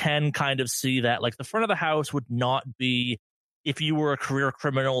 but you can kind of see that. Like the front of the house would not be, if you were a career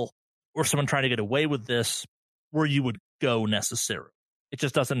criminal or someone trying to get away with this, where you would go necessarily. It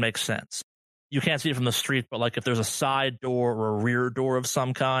just doesn't make sense. You can't see it from the street, but like if there's a side door or a rear door of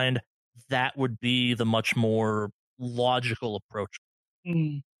some kind, that would be the much more logical approach.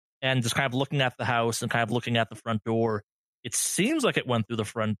 Mm. And just kind of looking at the house and kind of looking at the front door, it seems like it went through the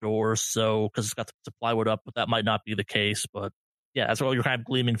front door, so because it's got the plywood up, but that might not be the case. But yeah, that's what you're kind of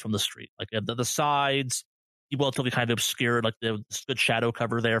gleaming from the street. Like the sides, relatively kind of obscured, like there's good shadow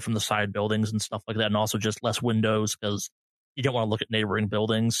cover there from the side buildings and stuff like that, and also just less windows because you don't want to look at neighboring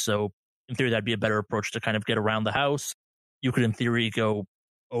buildings. So in theory, that'd be a better approach to kind of get around the house. You could, in theory, go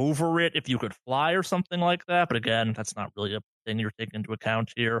over it if you could fly or something like that. But again, that's not really a thing you're taking into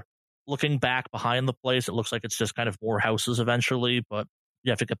account here. Looking back behind the place, it looks like it's just kind of more houses eventually, but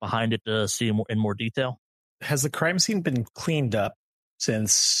you have to get behind it to see in more detail. Has the crime scene been cleaned up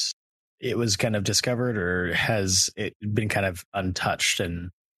since it was kind of discovered, or has it been kind of untouched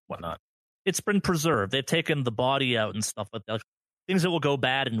and whatnot? It's been preserved. They've taken the body out and stuff like that. Things that will go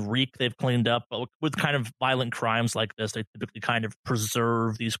bad and reek, they've cleaned up. But with kind of violent crimes like this, they typically kind of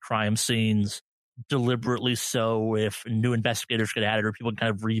preserve these crime scenes deliberately, so if new investigators get added or people can kind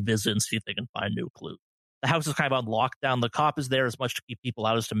of revisit and see if they can find new clues. The house is kind of on lockdown. The cop is there as much to keep people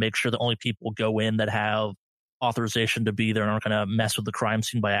out as to make sure that only people go in that have authorization to be there and aren't going to mess with the crime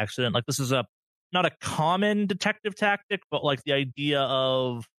scene by accident. Like this is not a common detective tactic, but like the idea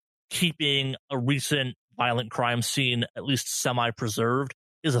of keeping a recent violent crime scene at least semi-preserved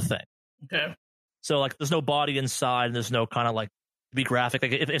is a thing. Okay. So like there's no body inside, and there's no kind of like, to be graphic,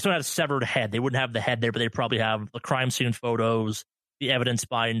 like if someone had a severed head, they wouldn't have the head there, but they probably have the crime scene photos, the evidence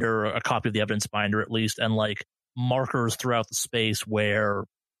binder, a copy of the evidence binder at least, and like markers throughout the space where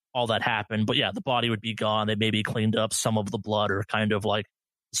all that happened. But yeah, the body would be gone. They maybe cleaned up some of the blood or kind of like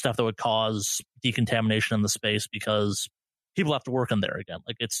stuff that would cause decontamination in the space because people have to work in there again.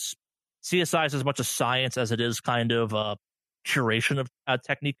 Like it's CSI is as much a science as it is kind of a curation of a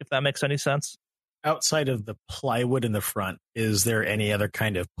technique, if that makes any sense. Outside of the plywood in the front, is there any other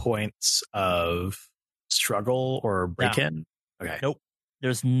kind of points of struggle or break-in? No. Okay. Nope.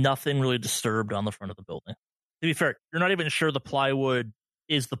 There's nothing really disturbed on the front of the building. To be fair, you're not even sure the plywood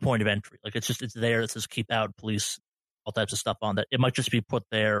is the point of entry. Like it's there. It says keep out, police, all types of stuff on that. It might just be put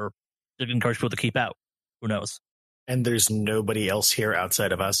there to encourage people to keep out. Who knows? And there's nobody else here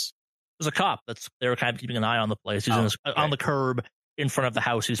outside of us? There's a cop that's there kind of keeping an eye on the place. He's on the curb in front of the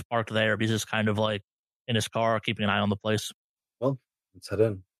house. He's parked there. He's just kind of like in his car, keeping an eye on the place. Well, let's head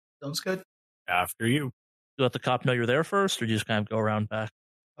in. Sounds good. After you. You let the cop know you're there first, or do you just kind of go around back?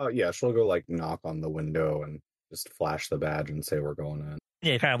 Oh, yeah, she'll go like knock on the window and just flash the badge and say we're going in.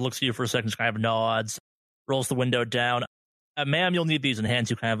 Yeah, he kind of looks at you for a second, just kind of nods, rolls the window down. Ma'am, you'll need these, and hands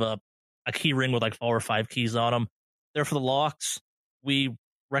you kind of a key ring with like 4 or 5 keys on them. They're for the locks. we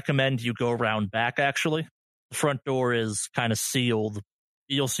recommend you go around back, actually. The front door is kind of sealed.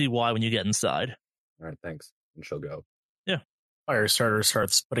 You'll see why when you get inside. All right, thanks. And she'll go. Firestarter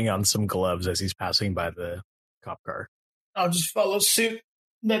starts putting on some gloves as he's passing by the cop car. I'll just follow suit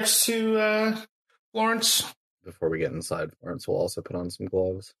next to Lawrence. Before we get inside, Florence will also put on some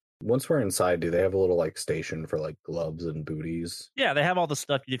gloves. Once we're inside, do they have a little like station for like gloves and booties? Yeah, they have all the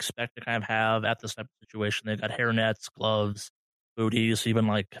stuff you'd expect to kind of have at this type of situation. They've got hairnets, gloves, booties, even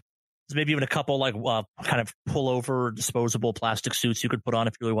like maybe even a couple like kind of pullover disposable plastic suits you could put on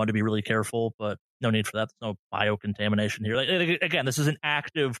if you really wanted to be really careful, but no need for that. There's no biocontamination here. Like, again, this is an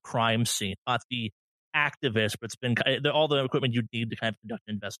active crime scene, not the activist, but it's been all the equipment you need to kind of conduct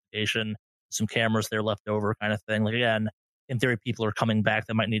an investigation. Some cameras there left over kind of thing. Like, again, in theory, people are coming back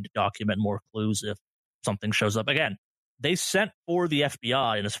that might need to document more clues if something shows up. Again, they sent for the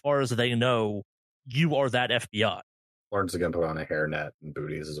FBI, and as far as they know, you are that FBI. Florence is going to put on a hairnet and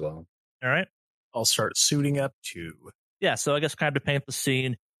booties as well. All right. I'll start suiting up too. Yeah, so I guess kind of to paint the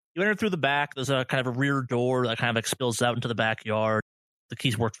scene, you enter through the back. There's a kind of a rear door that kind of like spills out into the backyard. The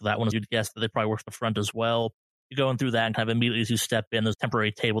keys work for that one. You'd guess that they probably work for the front as well. You go in through that and kind of immediately as you step in, there's a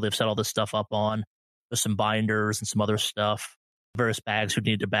temporary table they've set all this stuff up on. There's some binders and some other stuff. Various bags you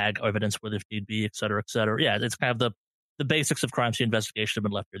need to bag evidence with if need be, et cetera, et cetera. Yeah, it's kind of the basics of crime scene investigation have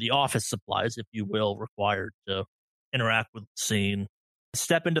been left here. The office supplies, if you will, required to interact with the scene.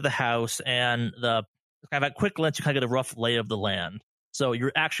 Step into the house, and the kind of at quick glance, you kind of get a rough lay of the land. So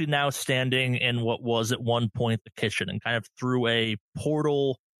you're actually now standing in what was at one point the kitchen, and kind of through a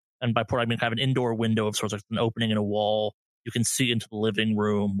portal, and by portal I mean kind of an indoor window of sorts, like an opening in a wall. You can see into the living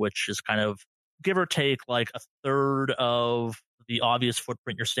room, which is kind of give or take like a third of the obvious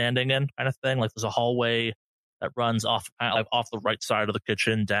footprint you're standing in, kind of thing. Like there's a hallway that runs off kind of like off the right side of the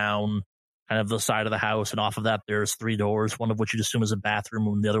kitchen down kind of the side of the house, and off of that there's 3 doors, one of which you'd assume is a bathroom,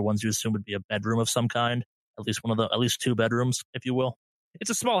 and the other ones you assume would be a bedroom of some kind, at least 2 bedrooms, if you will. It's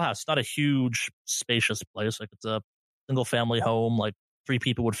a small house, not a huge spacious place. Like it's a single family home, like 3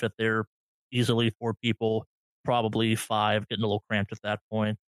 people would fit there easily, 4 people, probably 5, getting a little cramped at that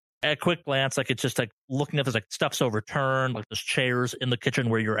point. At a quick glance, like it's just like looking at this, like stuff's overturned, like there's chairs in the kitchen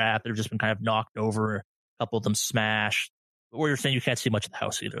where you're at that have just been kind of knocked over, a couple of them smashed. Where you're saying you can't see much of the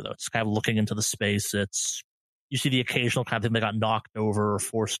house either, though. It's kind of looking into the space. You see the occasional kind of thing that got knocked over, or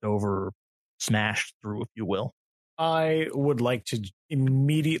forced over, or smashed through, if you will. I would like to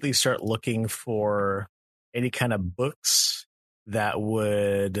immediately start looking for any kind of books that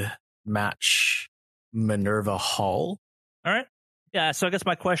would match Minerva Hall. All right. Yeah, so I guess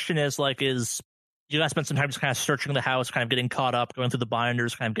my question is you guys spend some time just kind of searching the house, kind of getting caught up, going through the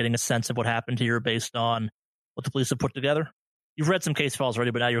binders, kind of getting a sense of what happened here based on what the police have put together? You've read some case files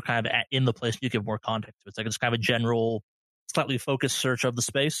already, but now you're kind of in the place. You give more context to it. It's like it's kind of a general, slightly focused search of the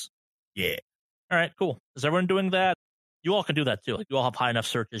space. Yeah. All right, cool. Is everyone doing that? You all can do that too. Like you all have high enough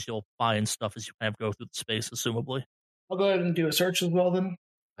searches. You'll find stuff as you kind of go through the space, assumably. I'll go ahead and do a search as well then.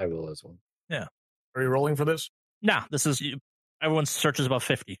 I will as well. Yeah. Are you rolling for this? Nah, this is everyone's search is about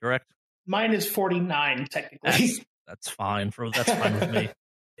 50, correct? Mine is 49 technically. That's fine. That's fine with me.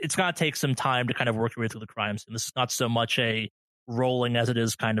 It's going to take some time to kind of work your way through the crime scene. This is not so much a rolling as it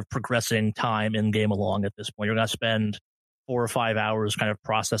is kind of progressing time in game along at this point. You're going to spend 4 or 5 hours kind of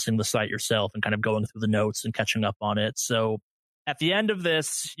processing the site yourself and kind of going through the notes and catching up on it. So at the end of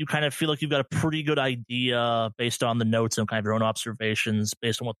this, you kind of feel like you've got a pretty good idea based on the notes and kind of your own observations,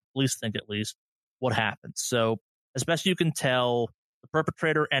 based on what the police think at least, what happened. So as best you can tell, the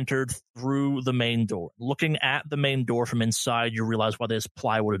perpetrator entered through the main door. Looking at the main door from inside, you realize why there's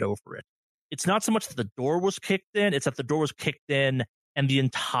plywooded over it. It's not so much that the door was kicked in, it's that the door was kicked in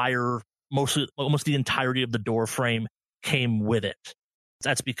and almost the entirety of the door frame came with it.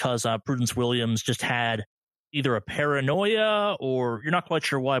 That's because Prudence Williams just had either a paranoia or you're not quite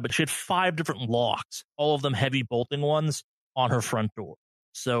sure why, but she had 5 different locks, all of them heavy bolting ones, on her front door.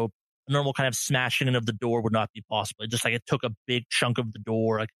 So a normal kind of smashing in of the door would not be possible. Just like it took a big chunk of the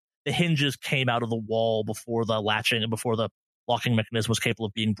door. Like the hinges came out of the wall before the latching and before the locking mechanism was capable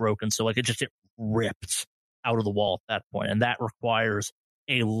of being broken. So like it ripped out of the wall at that point. And that requires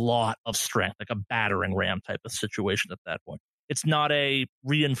a lot of strength, like a battering ram type of situation at that point. It's not a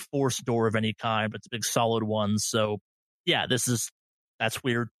reinforced door of any kind, but it's a big solid one. So yeah, that's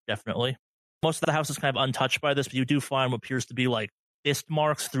weird, definitely. Most of the house is kind of untouched by this, but you do find what appears to be like fist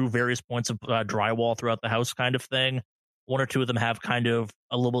marks through various points of drywall throughout the house kind of thing. 1 or 2 of them have kind of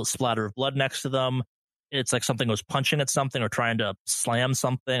a little splatter of blood next to them. It's like something was punching at something or trying to slam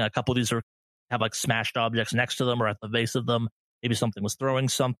something. A couple of these have like smashed objects next to them or at the base of them. Maybe something was throwing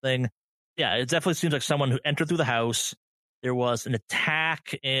something. Yeah, it definitely seems like someone who entered through the house, There was an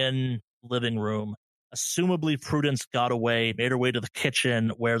attack in living room. Assumably, Prudence got away, made her way to the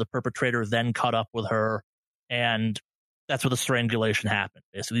kitchen, where the perpetrator then caught up with her, and that's where the strangulation happened.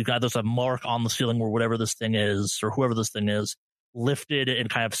 Basically, there's a mark on the ceiling where whatever this thing is, or whoever this thing is, lifted and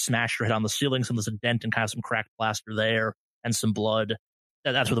kind of smashed her head on the ceiling. So there's a dent and kind of some cracked plaster there and some blood.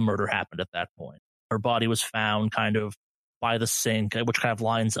 That's where the murder happened at that point. Her body was found kind of by the sink, which kind of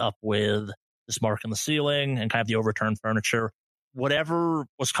lines up with this mark in the ceiling and kind of the overturned furniture. Whatever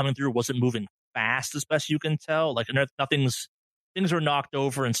was coming through wasn't moving fast, as best you can tell. Like, things are knocked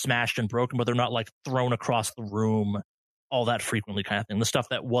over and smashed and broken, but they're not like thrown across the room all that frequently, kind of thing. The stuff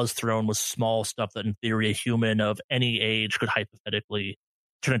that was thrown was small stuff that in theory a human of any age could hypothetically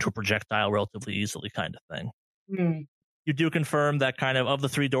turn into a projectile relatively easily, kind of thing. You do confirm that kind of the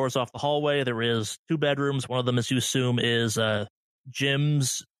 3 doors off the hallway, there is 2 bedrooms. One of them, as you assume, is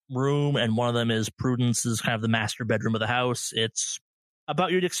Jim's room, and one of them is Prudence's, kind of the master bedroom of the house. It's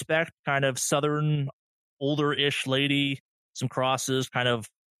about you'd expect, kind of southern, older-ish lady, some crosses, kind of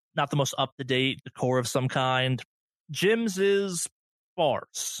not the most up-to-date decor of some kind. Jim's is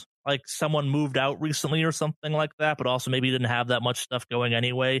sparse, like someone moved out recently or something like that, but also maybe didn't have that much stuff going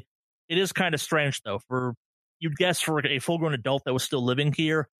anyway. It is kind of strange, though. You'd guess for a full-grown adult that was still living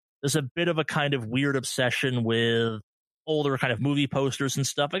here, there's a bit of a kind of weird obsession with older kind of movie posters and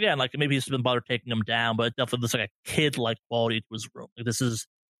stuff. Again, like maybe he's been bothered taking them down, but it definitely looks like a kid-like quality to his room. Like, this has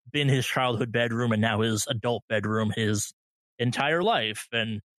been his childhood bedroom and now his adult bedroom his entire life.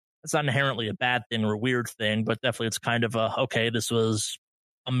 And it's not inherently a bad thing or a weird thing, but definitely it's kind of okay, this was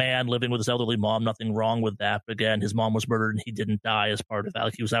a man living with his elderly mom, nothing wrong with that. But again, his mom was murdered and he didn't die as part of that.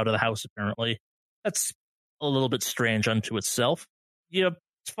 Like, he was out of the house, apparently. That's a little bit strange unto itself. You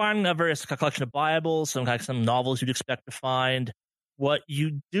find a various collection of Bibles, some novels you'd expect to find. What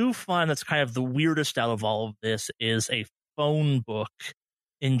you do find that's kind of the weirdest out of all of this is a phone book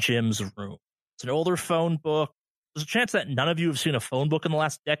in Jim's room. It's an older phone book. There's a chance that none of you have seen a phone book in the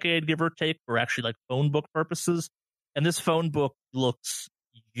last decade, give or take, for actually like phone book purposes. And this phone book looks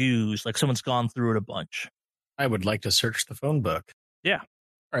used, like someone's gone through it a bunch. I would like to search the phone book. Yeah.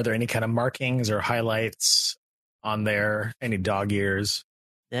 Are there any kind of markings or highlights on there? Any dog ears?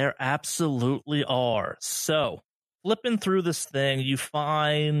 There absolutely are. So, flipping through this thing, you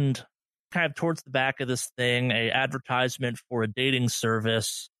find kind of towards the back of this thing a advertisement for a dating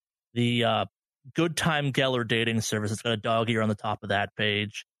service, the Good Time Geller dating service. It's got a dog ear on the top of that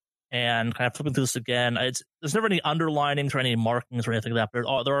page. And kind of flipping through this again, there's never any underlinings or any markings or anything like that,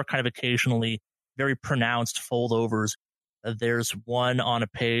 but there are kind of occasionally very pronounced foldovers. There's one on a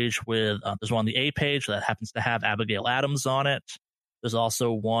page there's one on the A page that happens to have Abigail Adams on it. There's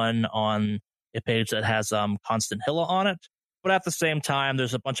also one on a page that has Constant Hilla on it. But at the same time,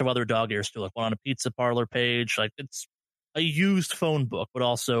 there's a bunch of other dog ears too, like one on a pizza parlor page. Like, it's a used phone book, but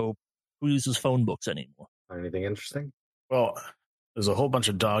also who uses phone books anymore? Anything interesting? Well, there's a whole bunch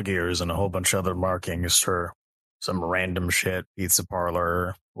of dog ears and a whole bunch of other markings for some random shit, pizza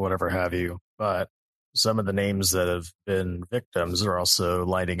parlor, whatever have you. But some of the names that have been victims are also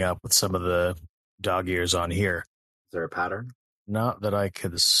lining up with some of the dog ears on here. Is there a pattern? Not that I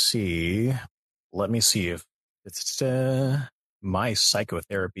could see. Let me see if it's my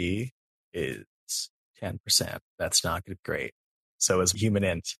psychotherapy is 10%. That's not great. So is human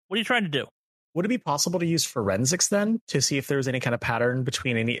int. What are you trying to do? Would it be possible to use forensics then to see if there's any kind of pattern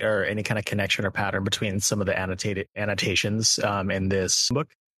between any kind of connection or pattern between some of the annotations in this book?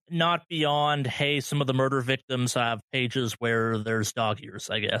 Not beyond, hey, some of the murder victims have pages where there's dog ears,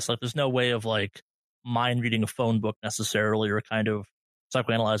 I guess. Like, there's no way of like mind reading a phone book necessarily, or kind of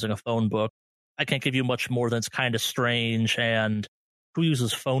psychoanalyzing a phone book. I can't give you much more than it's kind of strange, and who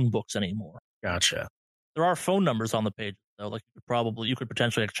uses phone books anymore? Gotcha. There are phone numbers on the page, though. Like, you could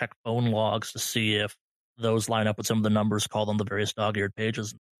potentially like check phone logs to see if those line up with some of the numbers called on the various dog-eared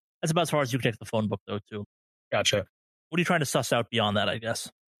pages. That's about as far as you can take the phone book, though, too. Gotcha. What are you trying to suss out beyond that, I guess?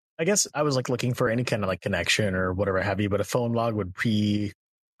 I guess I was like looking for any kind of like connection or whatever have you, but a phone log would be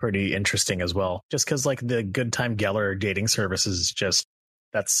pretty interesting as well. Just because like the Good Time Geller dating service is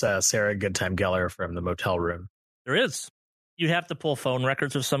that's Sarah Good Time Geller from the motel room. There is. You have to pull phone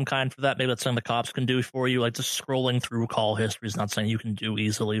records of some kind for that. Maybe that's something the cops can do for you. Like, just scrolling through call history is not something you can do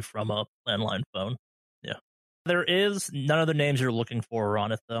easily from a landline phone. Yeah. There is none of the names you're looking for are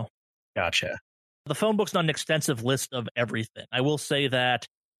on it, though. Gotcha. The phone book's not an extensive list of everything. I will say that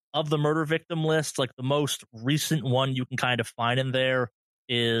of the murder victim list, like the most recent one you can kind of find in there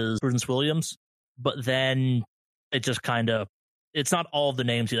is Prudence Williams. But then it just kind of, it's not all of the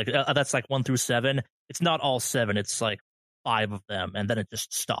names. Like, that's like 1 through 7. It's not all 7. It's like 5 of them, and then it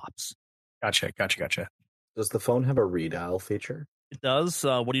just stops. Gotcha. Does the phone have a redial feature? It does.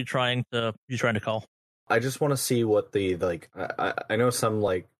 What are you trying to call? I just want to see what the like. I know some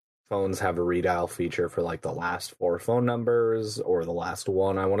like phones have a redial feature for like the last 4 phone numbers or the last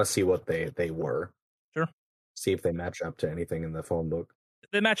one. I want to see what they were. Sure. See if they match up to anything in the phone book.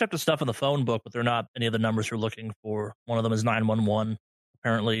 They match up to stuff in the phone book, but they're not any of the numbers you're looking for. One of them is 911.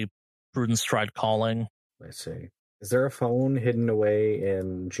 Apparently, Prudence tried calling. I see. Is there a phone hidden away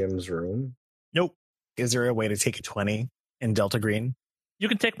in Jim's room? Nope. Is there a way to take a 20 in Delta Green? You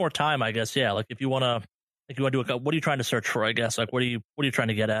can take more time, I guess. Yeah, like if you want to do what are you trying to search for? I guess like what are you trying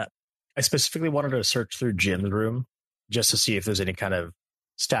to get at? I specifically wanted to search through Jim's room just to see if there's any kind of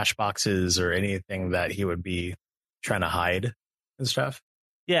stash boxes or anything that he would be trying to hide and stuff.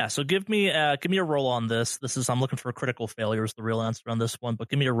 Yeah, so give me a roll on this. I'm looking for critical failures, the real answer on this one, but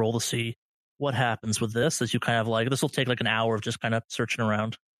give me a roll to see what happens with this as you kind of like, this will take like an hour of just kind of searching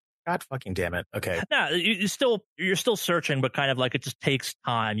around. God fucking damn it. Okay. No, you're still searching, but kind of like it just takes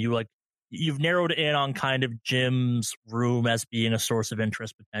time. You've narrowed in on kind of Jim's room as being a source of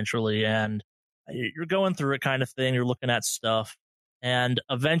interest potentially, and you're going through it kind of thing. You're looking at stuff, and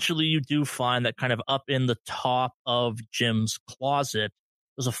eventually you do find that kind of up in the top of Jim's closet,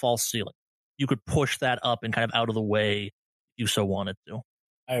 there's a false ceiling. You could push that up and kind of out of the way if you so wanted to.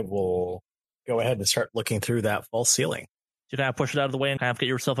 I will go ahead and start looking through that false ceiling. So you kind of push it out of the way and kind of get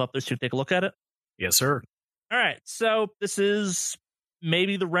yourself up there so you take a look at it? Yes, sir. All right. So this is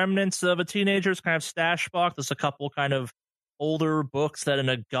maybe the remnants of a teenager's kind of stash box. There's a couple kind of older books that in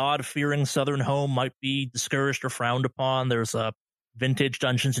a God-fearing Southern home might be discouraged or frowned upon. There's a vintage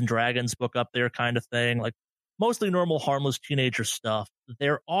Dungeons and Dragons book up there kind of thing. Like mostly normal, harmless teenager stuff.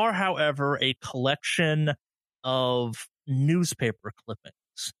 There are, however, a collection of newspaper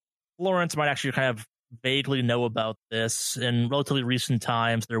clippings. Florence might actually kind of vaguely know about this. In relatively recent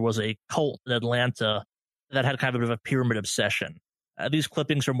times, there was a cult in Atlanta that had kind of a bit of a pyramid obsession. These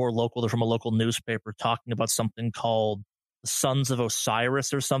clippings are more local. They're from a local newspaper talking about something called the Sons of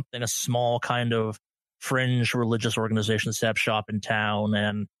Osiris or something, a small kind of fringe religious organization set up shop in town,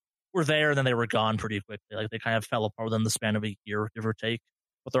 and were there and then they were gone pretty quickly. Like they kind of fell apart within the span of a year, give or take.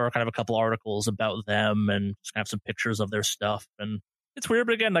 But there are kind of a couple articles about them and just kind of some pictures of their stuff. And it's weird,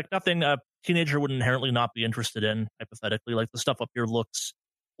 but again, like nothing a teenager would inherently not be interested in, hypothetically. Like the stuff up here looks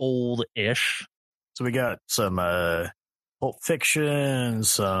old-ish. So we got some Pulp Fiction,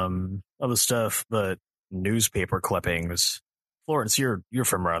 some other stuff, but newspaper clippings. Florence, you're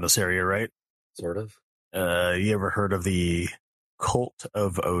from around this area, right? Sort of. You ever heard of the Cult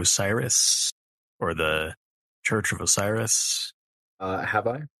of Osiris or the Church of Osiris? Have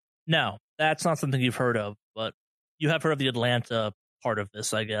I? No, that's not something you've heard of, but you have heard of the Atlanta part of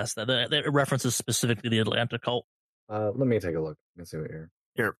this, I guess. That references specifically the Atlanta cult. Let me take a look and see what you're...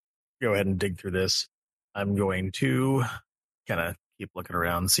 Here, go ahead and dig through this. I'm going to kind of keep looking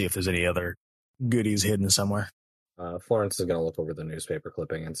around, see if there's any other goodies hidden somewhere. Florence is going to look over the newspaper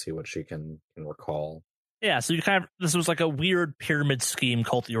clipping and see what she can recall. Yeah, so this was like a weird pyramid scheme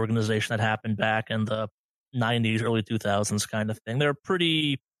culty organization that happened back in the 90s, early 2000s kind of thing. They're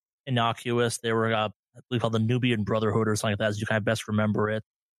pretty innocuous. They were, I believe, called the Nubian Brotherhood or something like that, as you kind of best remember it.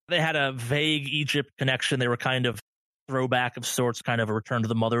 They had a vague Egypt connection. They were kind of throwback of sorts, kind of a return to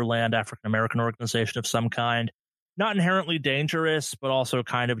the motherland, African-American organization of some kind. Not inherently dangerous, but also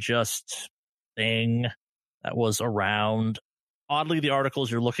kind of just thing that was around. Oddly, the articles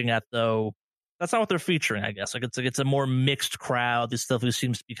you're looking at, though, that's not what they're featuring, I guess. Like it's a more mixed crowd. This stuff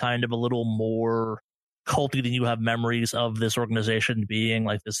seems to be kind of a little more culty than you have memories of this organization being.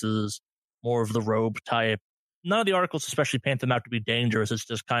 Like this is more of the robe type. None of the articles especially paint them out to be dangerous. It's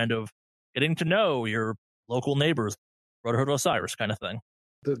just kind of getting to know your local neighbors, Brotherhood of Osiris kind of thing.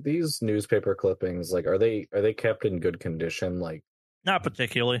 These newspaper clippings, like, are they kept in good condition? Like, not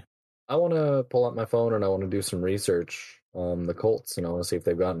particularly. I want to pull out my phone and I want to do some research on the cults. I want to see if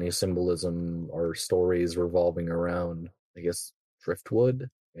they've got any symbolism or stories revolving around, I guess, driftwood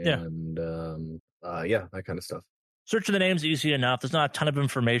and that kind of stuff. Searching the name's easy enough. There's not a ton of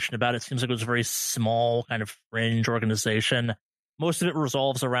information about it. It seems like it was a very small kind of fringe organization. Most of it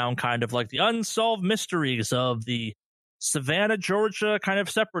revolves around kind of like the unsolved mysteries of the Savannah, Georgia kind of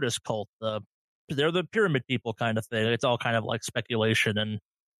separatist cult. They're the pyramid people kind of thing. It's all kind of like speculation and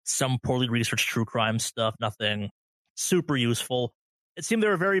some poorly researched true crime stuff. Nothing super useful. It seemed they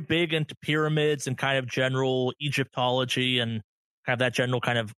were very big into pyramids and kind of general Egyptology and kind of that general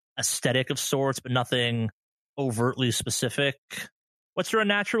kind of aesthetic of sorts, but nothing overtly specific. What's your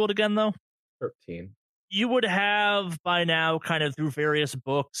unnatural again, though? 13. You would have by now, kind of through various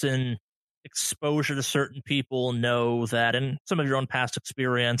books and exposure to certain people, know that, and some of your own past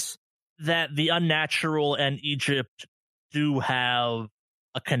experience, that the unnatural and Egypt do have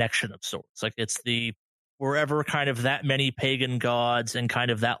a connection of sorts. Like it's wherever kind of that many pagan gods and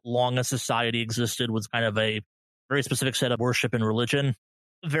kind of that long a society existed was kind of a very specific set of worship and religion.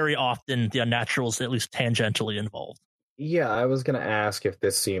 Very often the unnatural is at least tangentially involved. Yeah, I was gonna ask if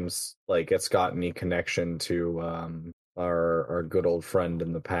this seems like it's got any connection to our good old friend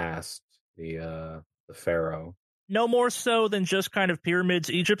in the past, the pharaoh. No more so than just kind of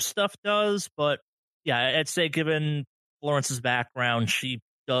pyramids Egypt stuff does, but yeah, I'd say given Florence's background, she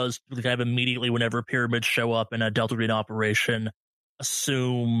does kind of immediately whenever pyramids show up in a Delta Green operation,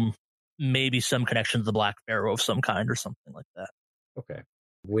 assume maybe some connection to the Black Pharaoh of some kind or something like that. Okay.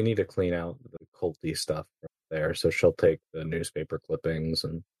 We need to clean out the culty stuff there, so she'll take the newspaper clippings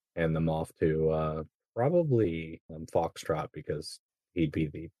and hand them off to probably Foxtrot, because he'd be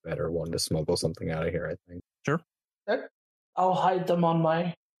the better one to smuggle something out of here, I think. Sure. I'll hide them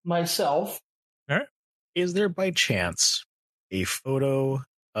on myself. All right. Is there by chance a photo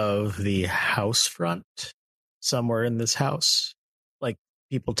of the house front somewhere in this house? Like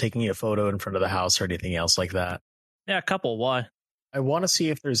people taking a photo in front of the house or anything else like that? Yeah, a couple. Why? I want to see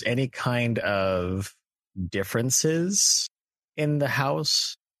if there's any kind of differences in the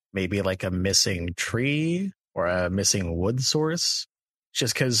house. Maybe like a missing tree or a missing wood source.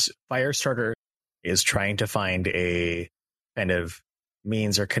 Just because Firestarter is trying to find a kind of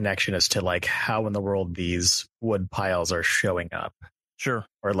means or connection as to like how in the world these wood piles are showing up. Sure.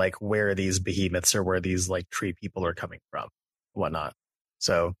 Or like where these behemoths or where these like tree people are coming from, whatnot.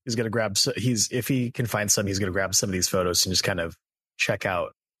 So he's going to grab, if he can find some, he's going to grab some of these photos and just kind of check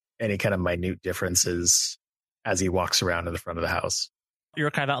out any kind of minute differences as he walks around in the front of the house.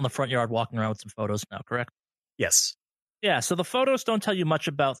 You're kind of out in the front yard walking around with some photos now, correct? Yes. Yeah, so the photos don't tell you much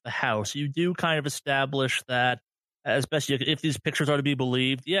about the house. You do kind of establish that, as best you can, if these pictures are to be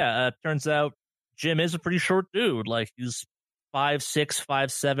believed, it turns out Jim is a pretty short dude. Like, he's 5'6",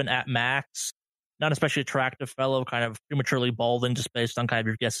 5'7" at max. Not especially attractive fellow, kind of prematurely balding just based on kind of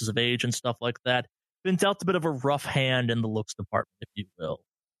your guesses of age and stuff like that. Been dealt a bit of a rough hand in the looks department, if you will.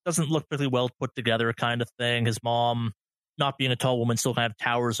 Doesn't look particularly well put together kind of thing. His mom, not being a tall woman, still kind of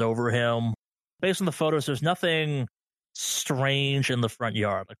towers over him. Based on the photos, there's nothing strange in the front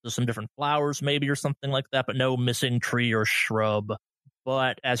yard. Like there's some different flowers maybe or something like that, but no missing tree or shrub.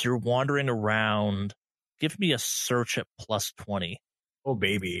 But as you're wandering around, give me a search at +20. Oh,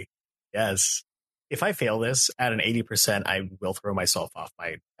 baby. Yes. If I fail this at an 80%, I will throw myself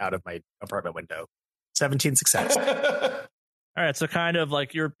out of my apartment window. 17 success. All right, so kind of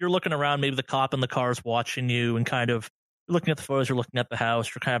like you're looking around, maybe the cop in the car is watching you and kind of looking at the photos, you're looking at the house,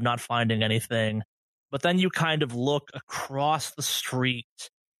 you're kind of not finding anything. But then you kind of look across the street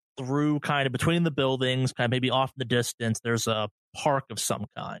through kind of between the buildings, kind of maybe off in the distance, there's a park of some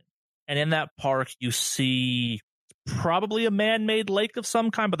kind. And in that park, you see probably a man-made lake of some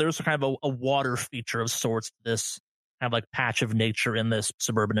kind, but there's kind of a water feature of sorts to this kind of like patch of nature in this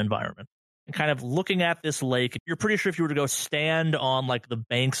suburban environment. And kind of looking at this lake, you're pretty sure if you were to go stand on like the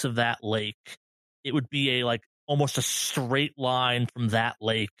banks of that lake, it would be a like almost a straight line from that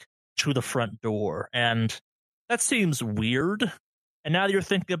lake to the front door. And that seems weird. And now that you're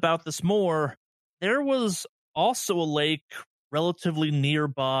thinking about this more, there was also a lake relatively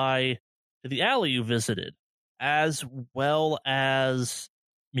nearby to the alley you visited, as well as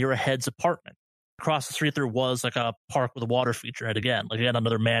Mira Head's apartment. Across the street, there was like a park with a water feature in it again, like again,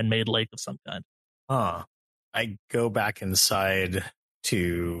 another man-made lake of some kind. I go back inside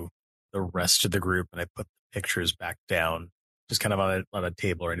to the rest of the group and I put the pictures back down, just kind of on a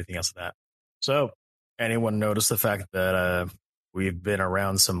table or anything else like that. So, anyone notice the fact that we've been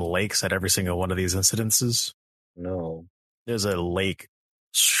around some lakes at every single one of these incidences? No. There's a lake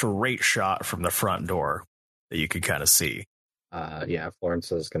straight shot from the front door that you could kind of see.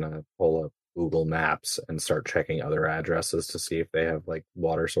 Florence is going to pull up Google Maps and start checking other addresses to see if they have like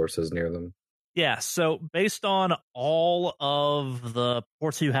water sources near them. Yeah, so based on all of the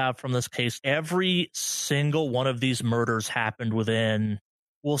reports you have from this case, every single one of these murders happened within,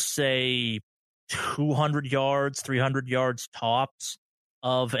 we'll say, 200 yards, 300 yards tops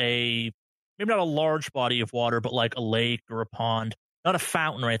of maybe not a large body of water, but like a lake or a pond. Not a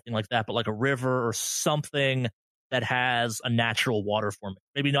fountain or anything like that, but like a river or something that has a natural water formation.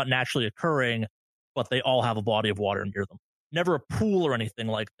 Maybe not naturally occurring, but they all have a body of water near them. Never a pool or anything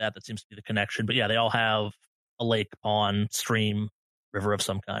like that. That seems to be the connection. But yeah, they all have a lake, pond, stream, river of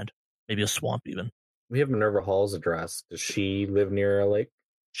some kind. Maybe a swamp even. We have Minerva Hall's address. Does she live near a lake?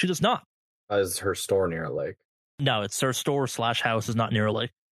 She does not. Is her store near a lake? No, it's her store / house is not near a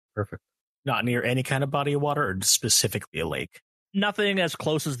lake. Perfect. Not near any kind of body of water or specifically a lake? Nothing as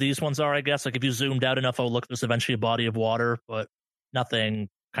close as these ones are, I guess. Like if you zoomed out enough, oh look, there's eventually a body of water, but nothing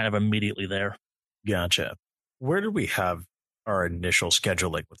kind of immediately there. Gotcha. Where did we have our initial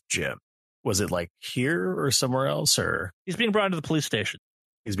scheduling with Jim? Was it like here or somewhere else, or He's being brought into the police station.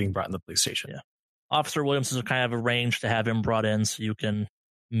 he's being brought in the police station? Yeah. Officer Williams has kind of arranged to have him brought in so you can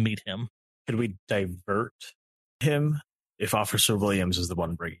meet him. Could we divert him? If Officer Williams is the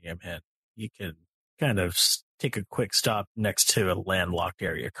one bringing him in, he could kind of take a quick stop next to a landlocked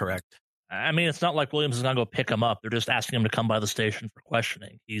area, correct? I mean, it's not like Williams is going to go pick him up. They're just asking him to come by the station for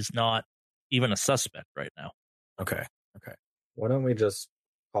questioning. He's not even a suspect right now. Okay. Why don't we just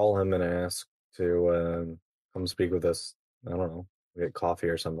call him and ask to come speak with us? I don't know, get coffee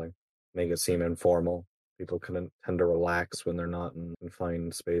or something. Make it seem informal. People can tend to relax when they're not in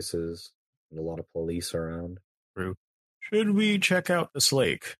confined spaces and a lot of police around. True. Should we check out this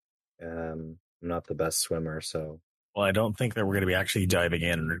lake? I'm not the best swimmer, so Well, I don't think that we're going to be actually diving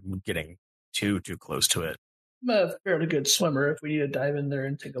in and getting too close to it. I'm a fairly good swimmer if we need to dive in there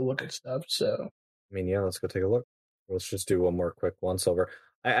and take a look at stuff. So I mean, yeah, let's go take a look. Let's just do one more quick once over.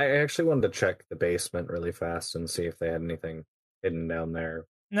 I actually wanted to check the basement really fast and see if they had anything hidden down there.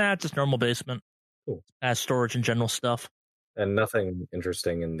 Nah, it's just normal basement. Cool. Has storage and general stuff. And nothing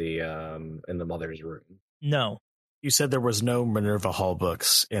interesting in the mother's room. No. You said there was no Minerva Hall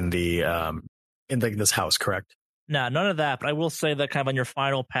books in this house, correct? Nah, none of that. But I will say that kind of on your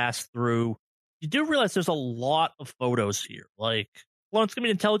final pass through, you do realize there's a lot of photos here. Like, Lawrence, give me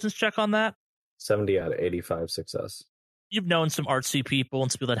an intelligence check on that. 70 out of 85 success. You've known some artsy people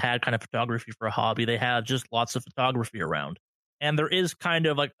and some people that had kind of photography for a hobby. They had just lots of photography around. And there is kind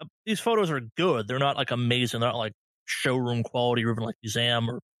of like, these photos are good. They're not like amazing. They're not like showroom quality or even like museum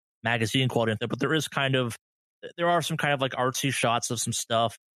or magazine quality, but there are some kind of like artsy shots of some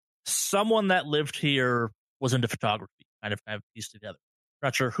stuff. Someone that lived here was into photography, kind of pieced together.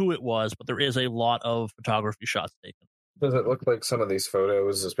 Not sure who it was, but there is a lot of photography shots taken. Does it look like some of these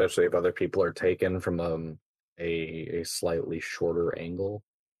photos, especially if other people are taken from a slightly shorter angle?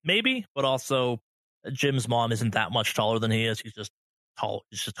 Maybe, but also Jim's mom isn't that much taller than he is. He's just tall.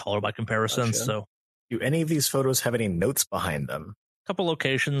 He's just taller by comparison. Gotcha. So, Do any of these photos have any notes behind them? a couple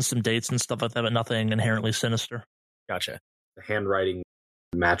locations, some dates and stuff like that, but nothing inherently sinister. Gotcha. The handwriting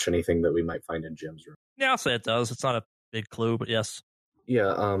match anything that we might find in Jim's room? Yeah, I'll say it does. It's not a big clue, but yes.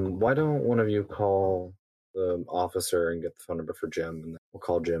 Yeah, why don't one of you call the officer and get the phone number for Jim, and we'll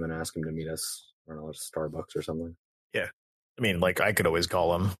call Jim and ask him to meet us, I don't know, at Starbucks or something. I mean, like, I could always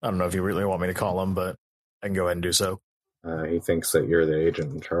call him. I don't know if you really want me to call him, but I can go ahead and do so. He thinks that you're the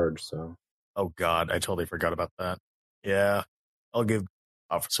agent in charge, so... Oh, God, I totally forgot about that. Yeah, I'll give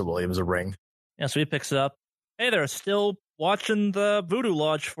Officer Williams a ring. Yeah, so he picks it up. Hey there, still watching the Voodoo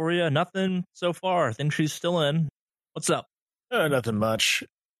Lodge for you. Nothing so far. I think she's still in. What's up? Nothing much.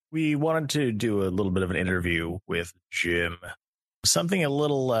 We wanted to do a little bit of an interview with Jim. Something a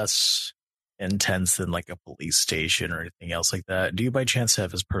little less intense than like a police station or anything else like that. Do you by chance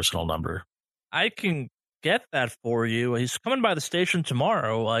have his personal number? I can get that for you. He's coming by the station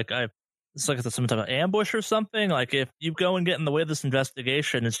tomorrow. It's like some type of ambush or something. Like if you go and get in the way of this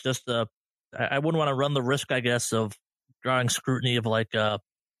investigation, it's just I wouldn't want to run the risk, I guess, of drawing scrutiny of like a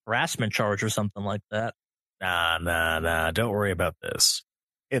harassment charge or something like that. Nah. Don't worry about this.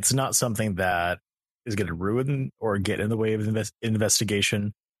 It's not something that is going to ruin or get in the way of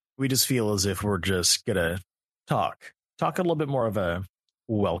investigation. We just feel as if we're just going to talk a little bit more of a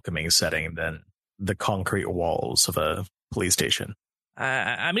welcoming setting than the concrete walls of a police station.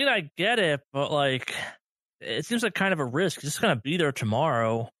 I mean, I get it, but like, it seems like kind of a risk. He's just going to be there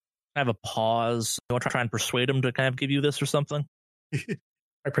tomorrow. Have a pause. You want to try and persuade him to kind of give you this or something?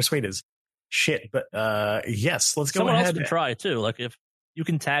 I persuade his shit, but yes, let's go Someone ahead. else can try too. Like if you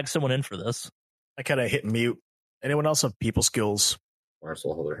can tag someone in for this. I kind of hit mute. Anyone else have people skills? Marcel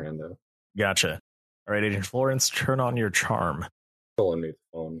will hold her hand out. Gotcha. All right, Agent Florence, turn on your charm. Still unmute the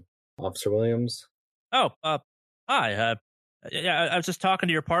phone. Officer Williams? Oh, hi. Yeah, I was just talking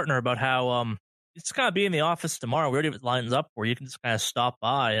to your partner about how it's gonna be in the office tomorrow. We already have it lined up where you can just kind of stop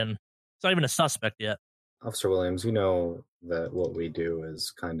by, and it's not even a suspect yet. Officer Williams, you know that what we do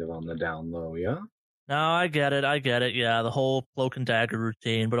is kind of on the down low, yeah? No, I get it. Yeah, the whole cloak and dagger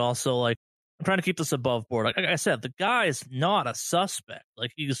routine, but also like I'm trying to keep this above board. Like I said, the guy is not a suspect.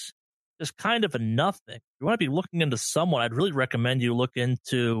 Like he's just kind of a nothing. If you want to be looking into someone, I'd really recommend you look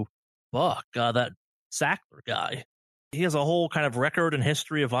into Buck, that Sackler guy. He has a whole kind of record and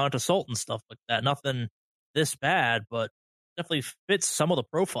history of violent assault and stuff like that. Nothing this bad, but definitely fits some of the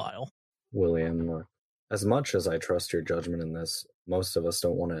profile. William, look, As much as I trust your judgment in this, most of us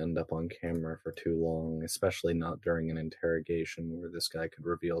don't want to end up on camera for too long, especially not during an interrogation where this guy could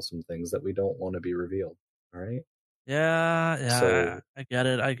reveal some things that we don't want to be revealed. All right? Yeah, So- I get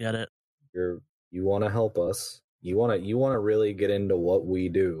it. You want to help us. You want to really get into what we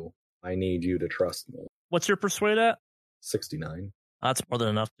do. I need you to trust me. What's your persuade at? 69. That's more than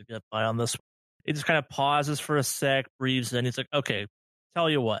enough to get by on this. He just kind of pauses for a sec, breathes in. He's like, okay, tell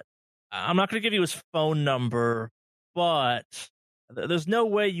you what. I'm not going to give you his phone number, but there's no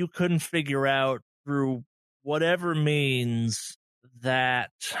way you couldn't figure out through whatever means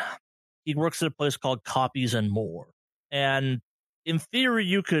that he works at a place called Copies and More. And in theory,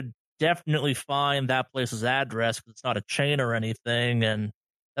 you could definitely find that place's address because it's not a chain or anything. And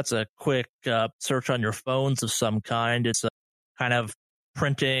that's a quick search on your phones of some kind. It's a kind of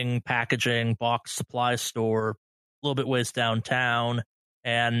printing, packaging, box supply store a little bit ways downtown.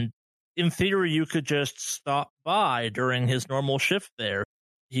 And in theory, you could just stop by during his normal shift there.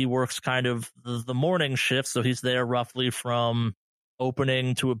 He works kind of the morning shift, so he's there roughly from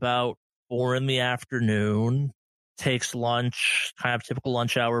opening to about 4 in the afternoon. Takes lunch, kind of typical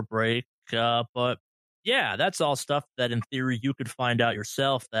lunch hour break. But yeah, that's all stuff that in theory you could find out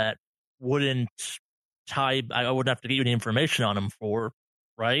yourself that wouldn't I wouldn't have to get you any information on him for,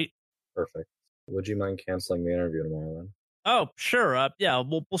 right? Perfect. Would you mind canceling the interview tomorrow then? Oh, sure. Yeah,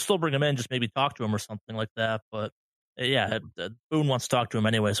 we'll still bring him in, just maybe talk to him or something like that. But yeah, Boone wants to talk to him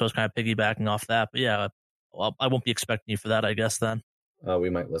anyway, so I was kind of piggybacking off that. But yeah, well, I won't be expecting you for that, I guess, then. We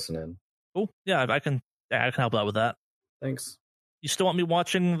might listen in. Cool. Yeah, I can help out with that. Thanks. You still want me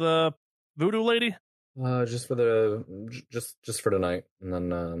watching the Voodoo Lady? Just for tonight, and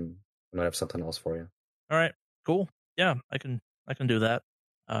then I might have something else for you. All right, cool. Yeah, I can do that.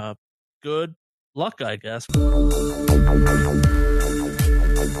 Good luck, I guess.